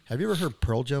 Have you ever heard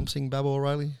Pearl Jam sing Babel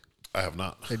O'Reilly? I have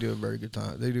not. They do a very good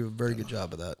time. They do a very good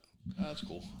job of that. That's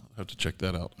cool. I have to check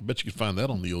that out. I bet you can find that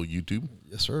on the old YouTube.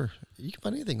 Yes, sir. You can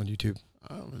find anything on YouTube.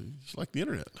 It's like the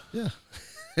internet. Yeah.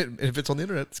 And if it's on the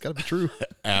internet, it's got to be true.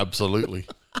 Absolutely.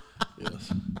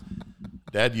 Yes.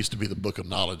 Dad used to be the book of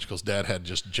knowledge because Dad had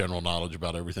just general knowledge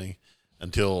about everything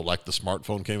until like the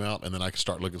smartphone came out, and then I could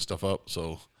start looking stuff up.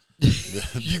 So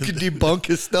you could debunk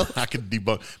his stuff. I could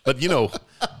debunk, but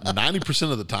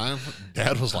 90% of the time,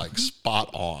 Dad was like spot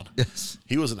on. Yes,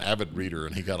 he was an avid reader,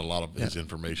 and he got a lot of his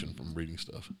information from reading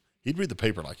stuff. He'd read the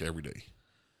paper like every day.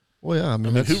 Well, yeah, I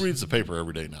mean who reads the paper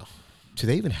every day now? Do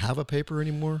they even have a paper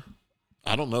anymore?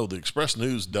 I don't know. The Express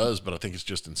News does, but I think it's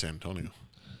just in San Antonio.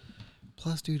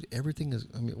 Plus, dude, everything is.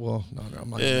 I mean, well, no, I'm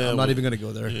not even going to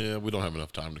go there. Yeah, we don't have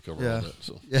enough time to cover all that.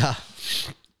 So yeah.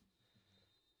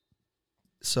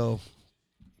 So,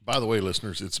 by the way,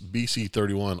 listeners, it's BC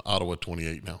 31, Ottawa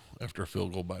 28 now after a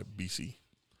field goal by BC.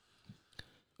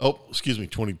 Oh, excuse me,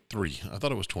 23. I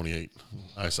thought it was 28.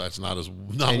 Eyesight's not what it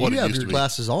used to be. You have your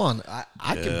glasses on.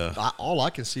 All I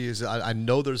can see is I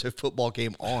know there's a football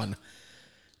game on,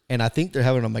 and I think they're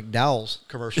having a McDowell's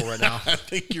commercial right now. I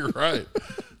think you're right.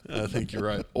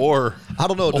 Or I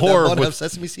don't know. Did that one have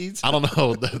sesame seeds? I don't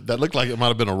know. That looked like it might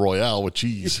have been a Royale with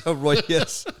cheese.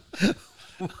 Yes.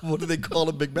 What do they call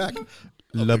a Big Mac?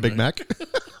 La Big Mac.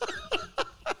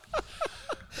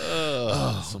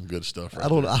 Some good stuff. Right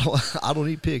I don't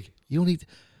eat pig. You don't eat,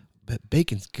 but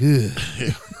bacon's good.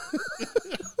 Yeah.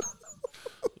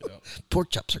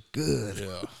 Pork chops are good.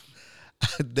 Yeah.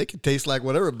 They can taste like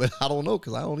whatever, but I don't know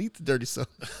because I don't eat the dirty stuff.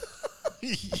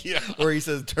 Yeah. Where he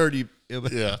says dirty. Yeah.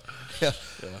 Yeah. Yeah.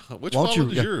 Which Why don't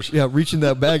wallet is yeah, yours? Yeah, reach in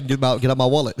that bag and get out my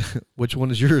wallet. Which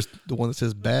one is yours? The one that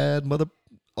says bad mother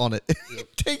on it. He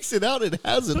takes it out and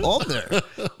has it on there.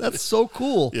 That's so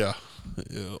cool. Yeah.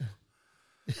 Yeah.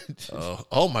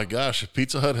 Oh my gosh.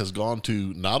 Pizza Hut has gone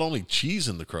to not only cheese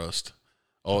in the crust.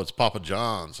 Oh, it's Papa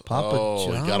John's. Papa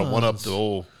You got to one up John's.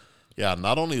 to, yeah,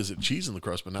 not only is it cheese in the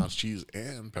crust, but now it's cheese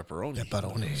and pepperoni.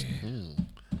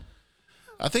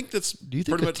 I think that's Do you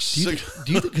think pretty much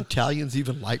do you think Italians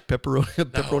even like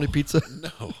pepperoni pizza?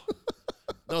 No.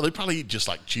 No, they probably eat just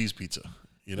like cheese pizza,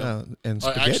 you know? And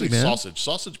spaghetti, Actually, man.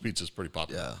 Sausage pizza is pretty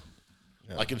popular.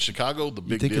 Yeah. Like in Chicago, the You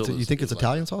big think deal it's is. you think it's is like-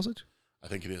 Italian sausage? I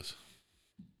think it is.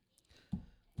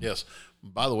 Yes.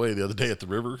 By the way, the other day at the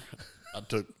river, I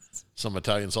took some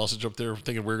Italian sausage up there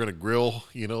thinking we were going to grill,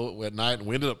 you know, at night, and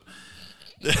we ended up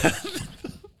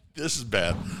this is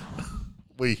bad.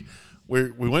 We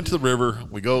went to the river,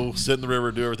 we go sit in the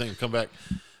river, do everything, and come back.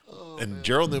 And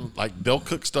Gerald and them, like, they'll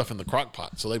cook stuff in the crock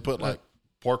pot. So they put like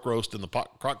pork roast in the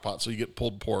crock pot, so you get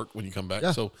pulled pork when you come back.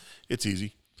 Yeah. So it's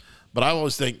easy. But I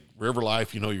always think river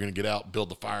life, you know, you're going to get out, build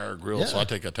the fire, grill. So Yeah. I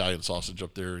take Italian sausage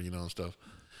up there, you know, and stuff.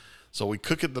 So we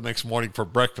cook it the next morning for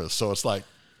breakfast. So it's like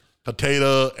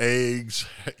potato, eggs,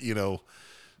 you know,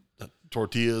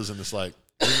 tortillas, and it's like,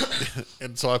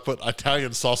 and so I put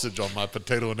Italian sausage on my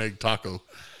potato and egg taco.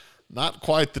 Not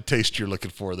quite the taste you're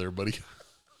looking for there, buddy.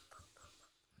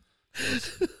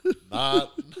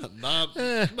 Not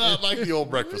like the old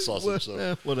breakfast sausage.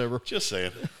 So Whatever. just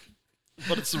saying.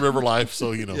 But it's the river life,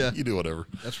 so you know, Yeah. you do whatever.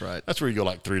 That's right. That's where you go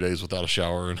like 3 days without a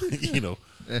shower, and you know,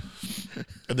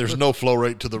 and there's no flow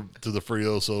rate to the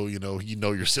Frio, so you know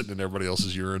you're sitting in everybody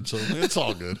else's urine, so it's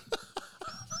all good.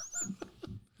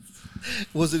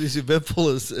 Was it as eventful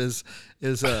as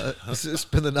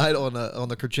spend the night on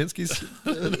the Krasinski's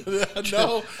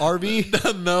No,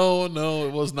 RV? no,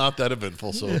 it was not that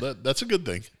eventful. So that's a good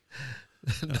thing.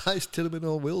 Nice tenement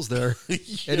on wheels there.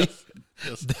 Yes, Eddie.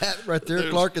 yes. That right there,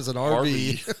 There's Clark, is an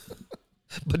RV.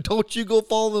 But don't you go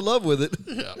fall in love with it.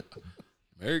 Yeah.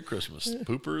 Merry Christmas.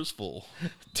 Pooper is full.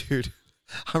 Dude,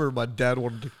 I remember my dad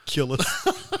wanted to kill us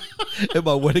at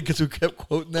my wedding because we kept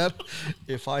quoting that.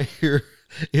 If I hear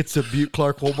it's a Butte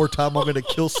Clark one more time, I'm going to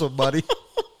kill somebody.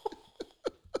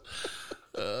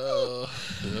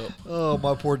 Yep. Oh,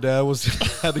 my poor dad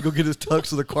had to go get his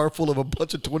tux with a car full of a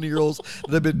bunch of 20-year-olds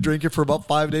that had been drinking for about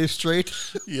 5 days straight.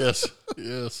 Yes.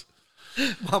 Yes.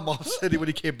 My mom said when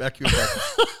he came back, he was like,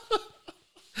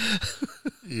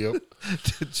 Yep.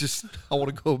 just, I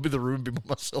want to go in the room and be by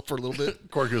myself for a little bit.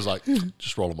 Corky was like,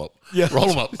 just roll them up. Yeah. Roll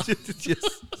them up. Yes.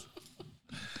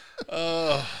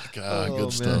 Oh, God. Oh, Good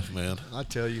man. stuff, man. I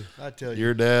tell you.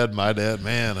 Your dad, my dad,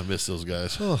 man, I miss those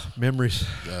guys. Oh, memories.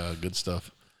 Good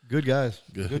stuff. Good guys.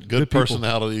 Good people.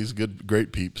 personalities.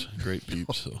 Great peeps. Great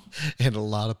peeps. So. And a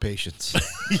lot of patience.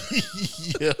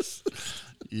 Yes.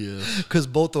 Yes. Because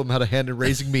both of them had a hand in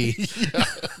raising me. Yeah.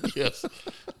 Yes.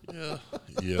 Yeah.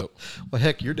 Yep. Well,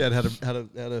 heck, your dad had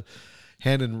a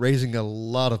hand in raising a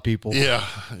lot of people. Yeah.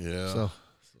 Yeah. So,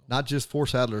 not just four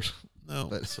Sadlers. No.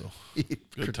 But So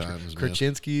good times, man.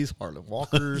 Krasinski's, Harlan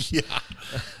Walkers, Yeah.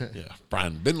 Yeah.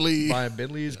 Brian Bentley. Brian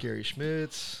Bentley's, Gary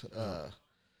Schmitz,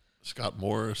 Scott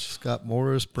Morris. Scott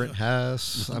Morris, Brent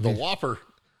Haas. I The mean, Whopper.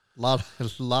 a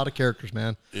lot of characters,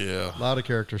 man. Yeah. A lot of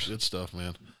characters. Good stuff,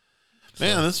 man.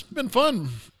 Man, it's been fun.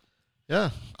 Yeah.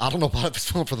 I don't know about if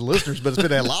it's fun for the listeners, but it's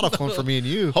been a lot of fun for me and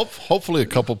you. Hopefully a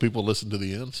couple people listened to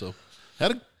the end. So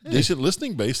had a decent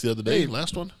listening base the other day. Hey.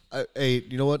 Last one. Hey,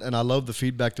 you know what? And I love the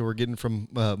feedback that we're getting from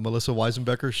Melissa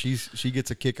Weisenbecker. She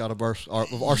gets a kick out of our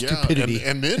stupidity.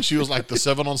 And then she was like the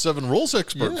 7-on-7 rules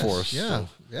expert Yes, for us. Yeah, So,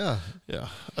 yeah, yeah.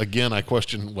 Again, I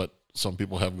question what some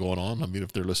people have going on. I mean,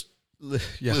 if they're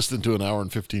yeah. listening to an hour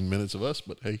and 15 minutes of us,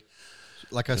 but hey,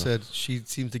 Like I said, she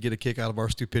seems to get a kick out of our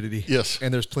stupidity. Yes.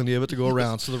 And there's plenty of it to go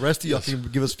around. So the rest of y'all can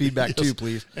give us feedback yes. too,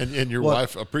 please. And your What?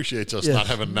 wife appreciates us Yes. not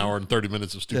having an hour and 30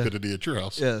 minutes of stupidity at your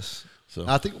house. Yes. So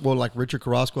I think, like Richard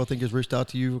Carrasco, I think has reached out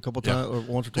to you a couple times, or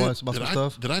once or twice about some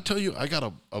stuff. Did I tell you I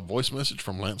got a voice message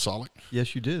from Lance Sollick?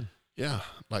 Yes, you did. Yeah,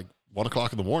 like 1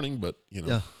 o'clock in the morning, but you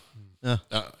know, Yeah.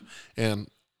 and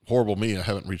horrible me, I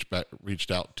haven't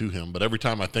reached out to him. But every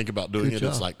time I think about doing Good it, job.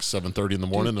 it's like 7:30 in the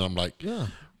morning, and I'm like, Yeah.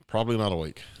 probably not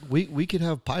awake. We could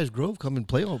have Pies Grove come and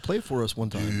play for us one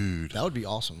time. Dude. That would be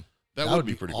awesome. That would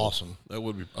be pretty awesome. Cool. That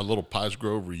would be a little Pies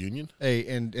Grove reunion. Hey,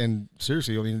 and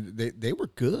seriously, I mean, they were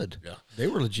good. Yeah. They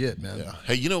were legit, man. Yeah.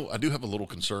 Hey, you know, I do have a little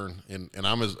concern, and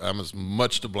I'm as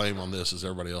much to blame on this as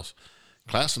everybody else.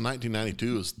 Class of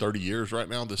 1992 is 30 years right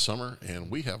now this summer, and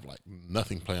we have like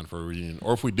nothing planned for a reunion.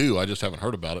 Or if we do, I just haven't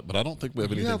heard about it. But I don't think we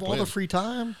have You anything have all planned. the free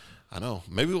time. I know.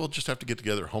 Maybe we'll just have to get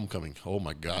together at homecoming. Oh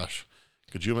my gosh,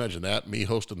 could you imagine that? Me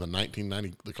hosting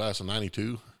the class of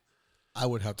 '92. I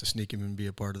would have to sneak him and be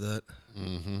a part of that.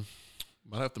 Mm-hmm.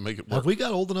 Might have to make it work. Have we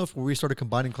got old enough where we started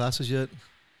combining classes yet?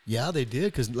 Yeah, they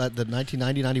did, because the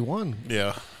 1990-91.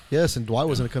 Yeah. Yes, and Dwight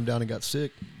was going to come down and got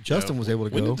sick. Justin was able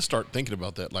to We go. need to start thinking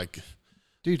about that. Like,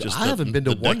 dude, just I haven't been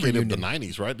to one decade reunion. of the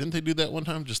 '90s, right? Didn't they do that one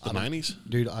time? Just the '90s?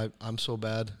 Dude, I'm so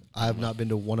bad. I have not been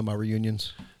to one of my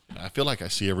reunions. I feel like I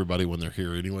see everybody when they're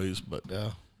here anyways, but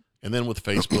Yeah. and then with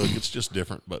Facebook, it's just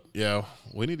different. But yeah,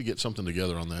 we need to get something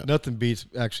together on that. Nothing beats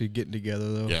actually getting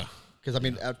together, though. Yeah. Because, I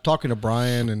mean, talking to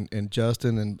Brian and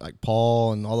Justin and, like,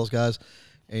 Paul and all those guys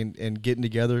and getting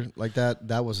together like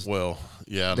that was – Well,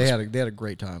 yeah. they had a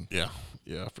great time.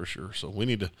 Yeah, for sure. So we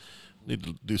need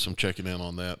to do some checking in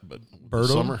on that. But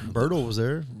summer, Bertle was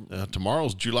there.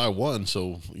 tomorrow's July 1,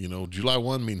 so July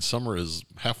 1 means summer is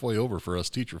halfway over for us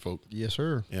teacher folk. Yes,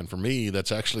 sir. And for me,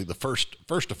 that's actually the first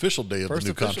official day of the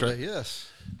new contract. Day,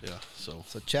 yes. Yeah, so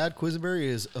Chad Quisenberry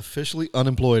is officially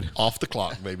unemployed. off the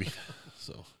clock, baby.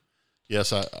 So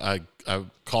yes, I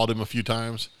called him a few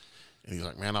times. And he's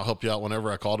like, man, I'll help you out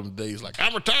whenever. I called him today. He's like,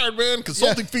 I'm retired, man.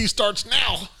 Consulting fee starts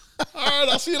now. All right,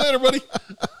 I'll see you later, buddy.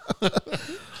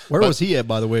 Where was he at,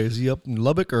 by the way? Is he up in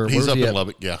Lubbock or He's where's up he in at?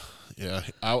 Lubbock, yeah.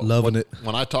 Loving it.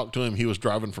 When I talked to him, he was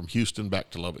driving from Houston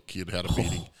back to Lubbock. He had a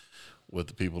meeting with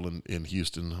the people in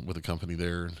Houston with the company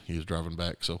there, and he was driving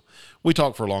back. So we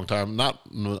talked for a long time.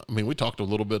 We talked a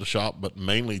little bit of shop, but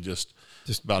mainly just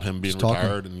about him being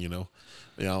retired. And,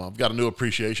 I've got a new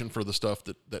appreciation for the stuff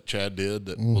that Chad did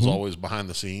that was always behind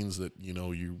the scenes that,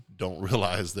 you don't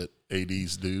realize that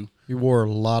ADs do. He wore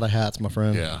a lot of hats, my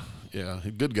friend. Yeah.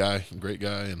 Good guy, great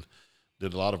guy, and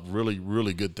did a lot of really,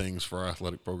 really good things for our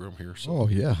athletic program here. So Oh,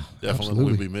 yeah. definitely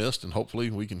will be missed, and hopefully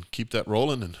we can keep that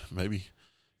rolling and maybe,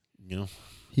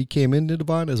 He came into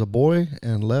Divine as a boy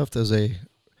and left as a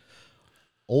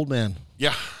old man.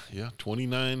 Yeah,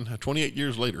 28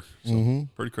 years later. So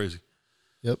pretty crazy.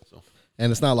 Yep. So.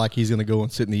 And it's not like he's going to go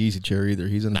and sit in the easy chair either.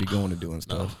 He's going to be going and doing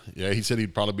stuff. Yeah, he said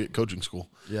he'd probably be at coaching school.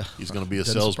 Yeah. He's going to be a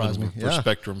Doesn't surprise salesman me. for Yeah.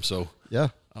 Spectrum. So Yeah.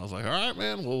 I was like, all right,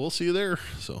 man, well, we'll see you there.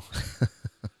 So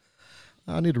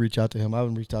I need to reach out to him. I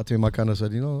haven't reached out to him. I kind of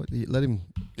said, let him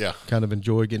kind of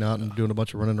enjoy getting out and doing a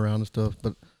bunch of running around and stuff.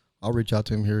 But I'll reach out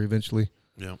to him here eventually.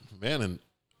 Yeah, man, and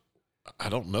I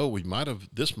don't know.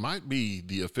 This might be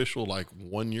the official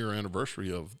 1 year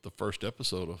anniversary of the first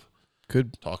episode of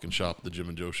Talking Shop, the Jim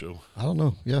and Joe Show. I don't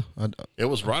know. Yeah. It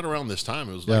was right around this time.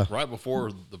 It was right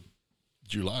before the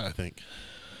July, I think.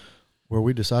 Where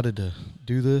we decided to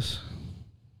do this.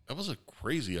 That was a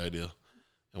crazy idea.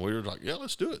 And we were like, yeah,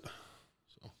 let's do it.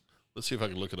 So let's see if I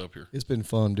can look it up here. It's been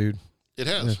fun, dude. It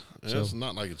has. Yeah, It's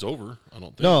not like it's over, I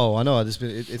don't think. No, I know.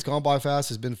 It's gone by fast.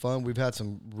 It's been fun. We've had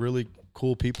some really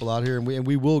cool people out here, and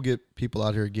we will get people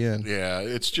out here again. Yeah,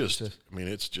 it's just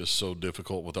so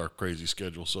difficult with our crazy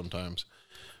schedule sometimes.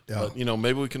 Yeah. But,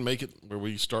 maybe we can make it where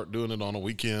we start doing it on a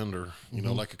weekend or,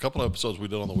 like a couple of episodes we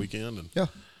did on the weekend. And yeah.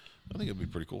 I think it'd be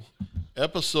pretty cool.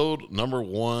 Episode number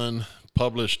 1,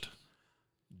 published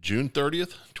June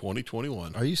 30th,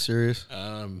 2021. Are you serious?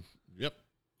 Yep,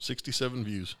 67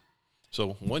 views.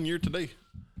 So 1 year today.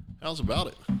 How's about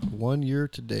it? 1 year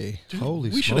today. Dude, Holy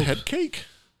we should have had cake.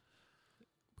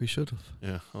 We should have.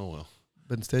 Yeah, oh well.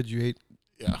 But instead you ate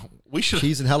we should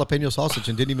cheese and jalapeno sausage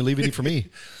and didn't even leave any for me.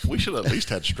 We should have at least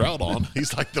had Stroud on.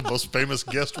 He's like the most famous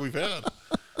guest we've had.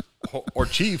 Or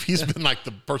Chief, he's been like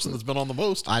the person that's been on the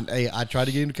most. I tried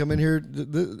to get him to come in here,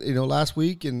 last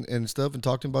week and stuff and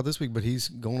talk to him about this week, but he's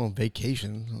going on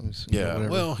vacation. Yeah, whatever.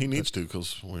 well, he needs to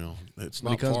because it's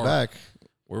When not he comes far. back.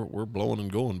 We're blowing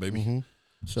and going, baby.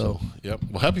 So yep.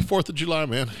 Well, happy 4th of July,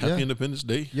 man. Happy Independence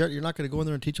Day. You're not going to go in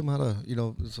there and teach them how to,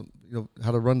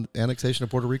 how to run annexation of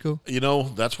Puerto Rico?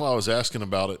 That's why I was asking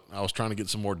about it. I was trying to get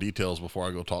some more details before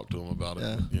I go talk to him about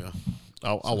it. Yeah.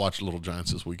 I'll watch Little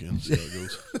Giants this weekend, see how it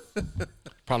goes.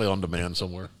 Probably on demand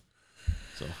somewhere.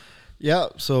 So. Yeah,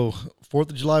 so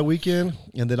 4th of July weekend,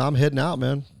 and then I'm heading out,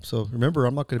 man. So remember,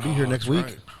 I'm not going to be here next week.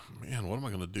 Right. Man, what am I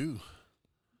going to do?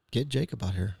 Get Jacob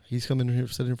out here. He's come in here,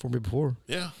 sitting in for me before.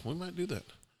 Yeah, we might do that.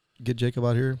 Get Jacob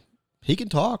out here. He can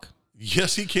talk.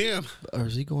 Yes, he can. Or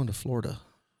is he going to Florida?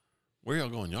 Where y'all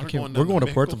going? Y'all are We're going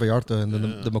to Puerto Vallarta, and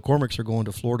then the McCormicks are going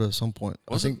to Florida at some point.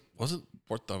 Wasn't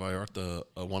Puerto Vallarta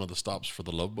one of the stops for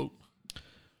the Love Boat?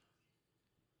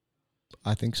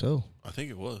 I think so. I think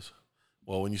it was.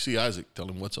 Well, when you see Isaac, tell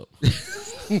him what's up.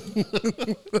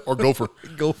 Or Gopher.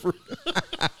 Gopher.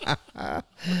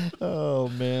 Oh,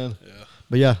 man. Yeah.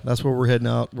 But, yeah, that's where we're heading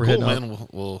out. We're heading out. Man.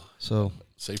 Well, so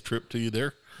safe trip to you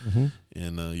there.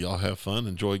 and y'all have fun.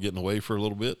 Enjoy getting away for a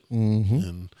little bit.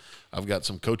 And I've got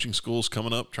some coaching schools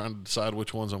coming up, trying to decide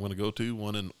which ones I'm going to go to.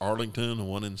 One in Arlington and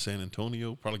one in San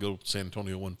Antonio. Probably go to San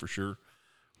Antonio one for sure.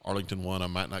 Arlington one I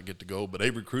might not get to go, but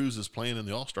Avery Cruz is playing in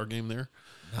the All-Star game there.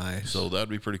 Nice. So that'd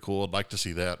be pretty cool. I'd like to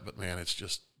see that, but man, it's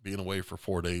just being away for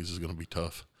 4 days is going to be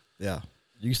tough. Yeah.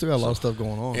 You still got a lot of stuff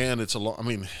going on. And it's a lot. I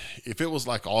mean, if it was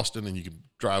like Austin and you could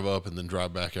drive up and then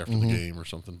drive back after the game or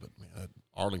something, but man,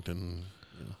 Arlington,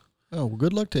 you know. Oh, well,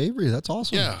 good luck to Avery. That's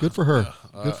awesome. Yeah. Good for her.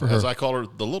 Yeah. Good for her. As I call her,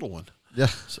 the little one. Yeah.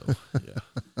 So, yeah.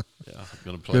 I'm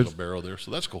going to play libero there. So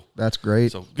that's cool. That's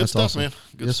great. So good that's stuff, awesome. man.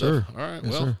 Good yes, stuff. Sir. All right.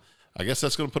 Yes, Well, sir. I guess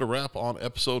that's going to put a wrap on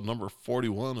episode number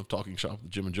 41 of Talking Shop with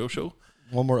Jim and Joe Show.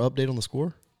 One more update on the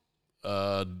score?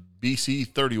 BC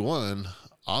 31,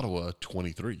 Ottawa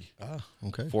 23.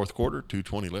 Okay. Fourth quarter,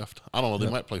 2:20 left. I don't know.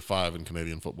 They might play 5 in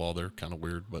Canadian football. They're kind of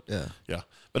weird, but yeah.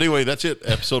 But anyway, that's it.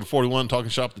 Episode 41, Talking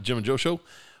Shop with the Jim and Joe Show.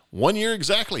 1 year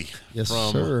exactly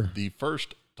from the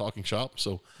first Talking Shop.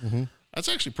 So that's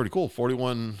actually pretty cool.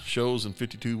 41 shows in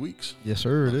 52 weeks. Yes,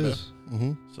 sir. It is.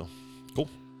 So cool.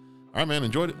 All right, man.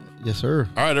 Enjoyed it. Yes, sir.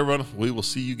 All right, everyone. We will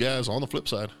see you guys on the flip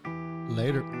side.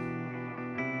 Later.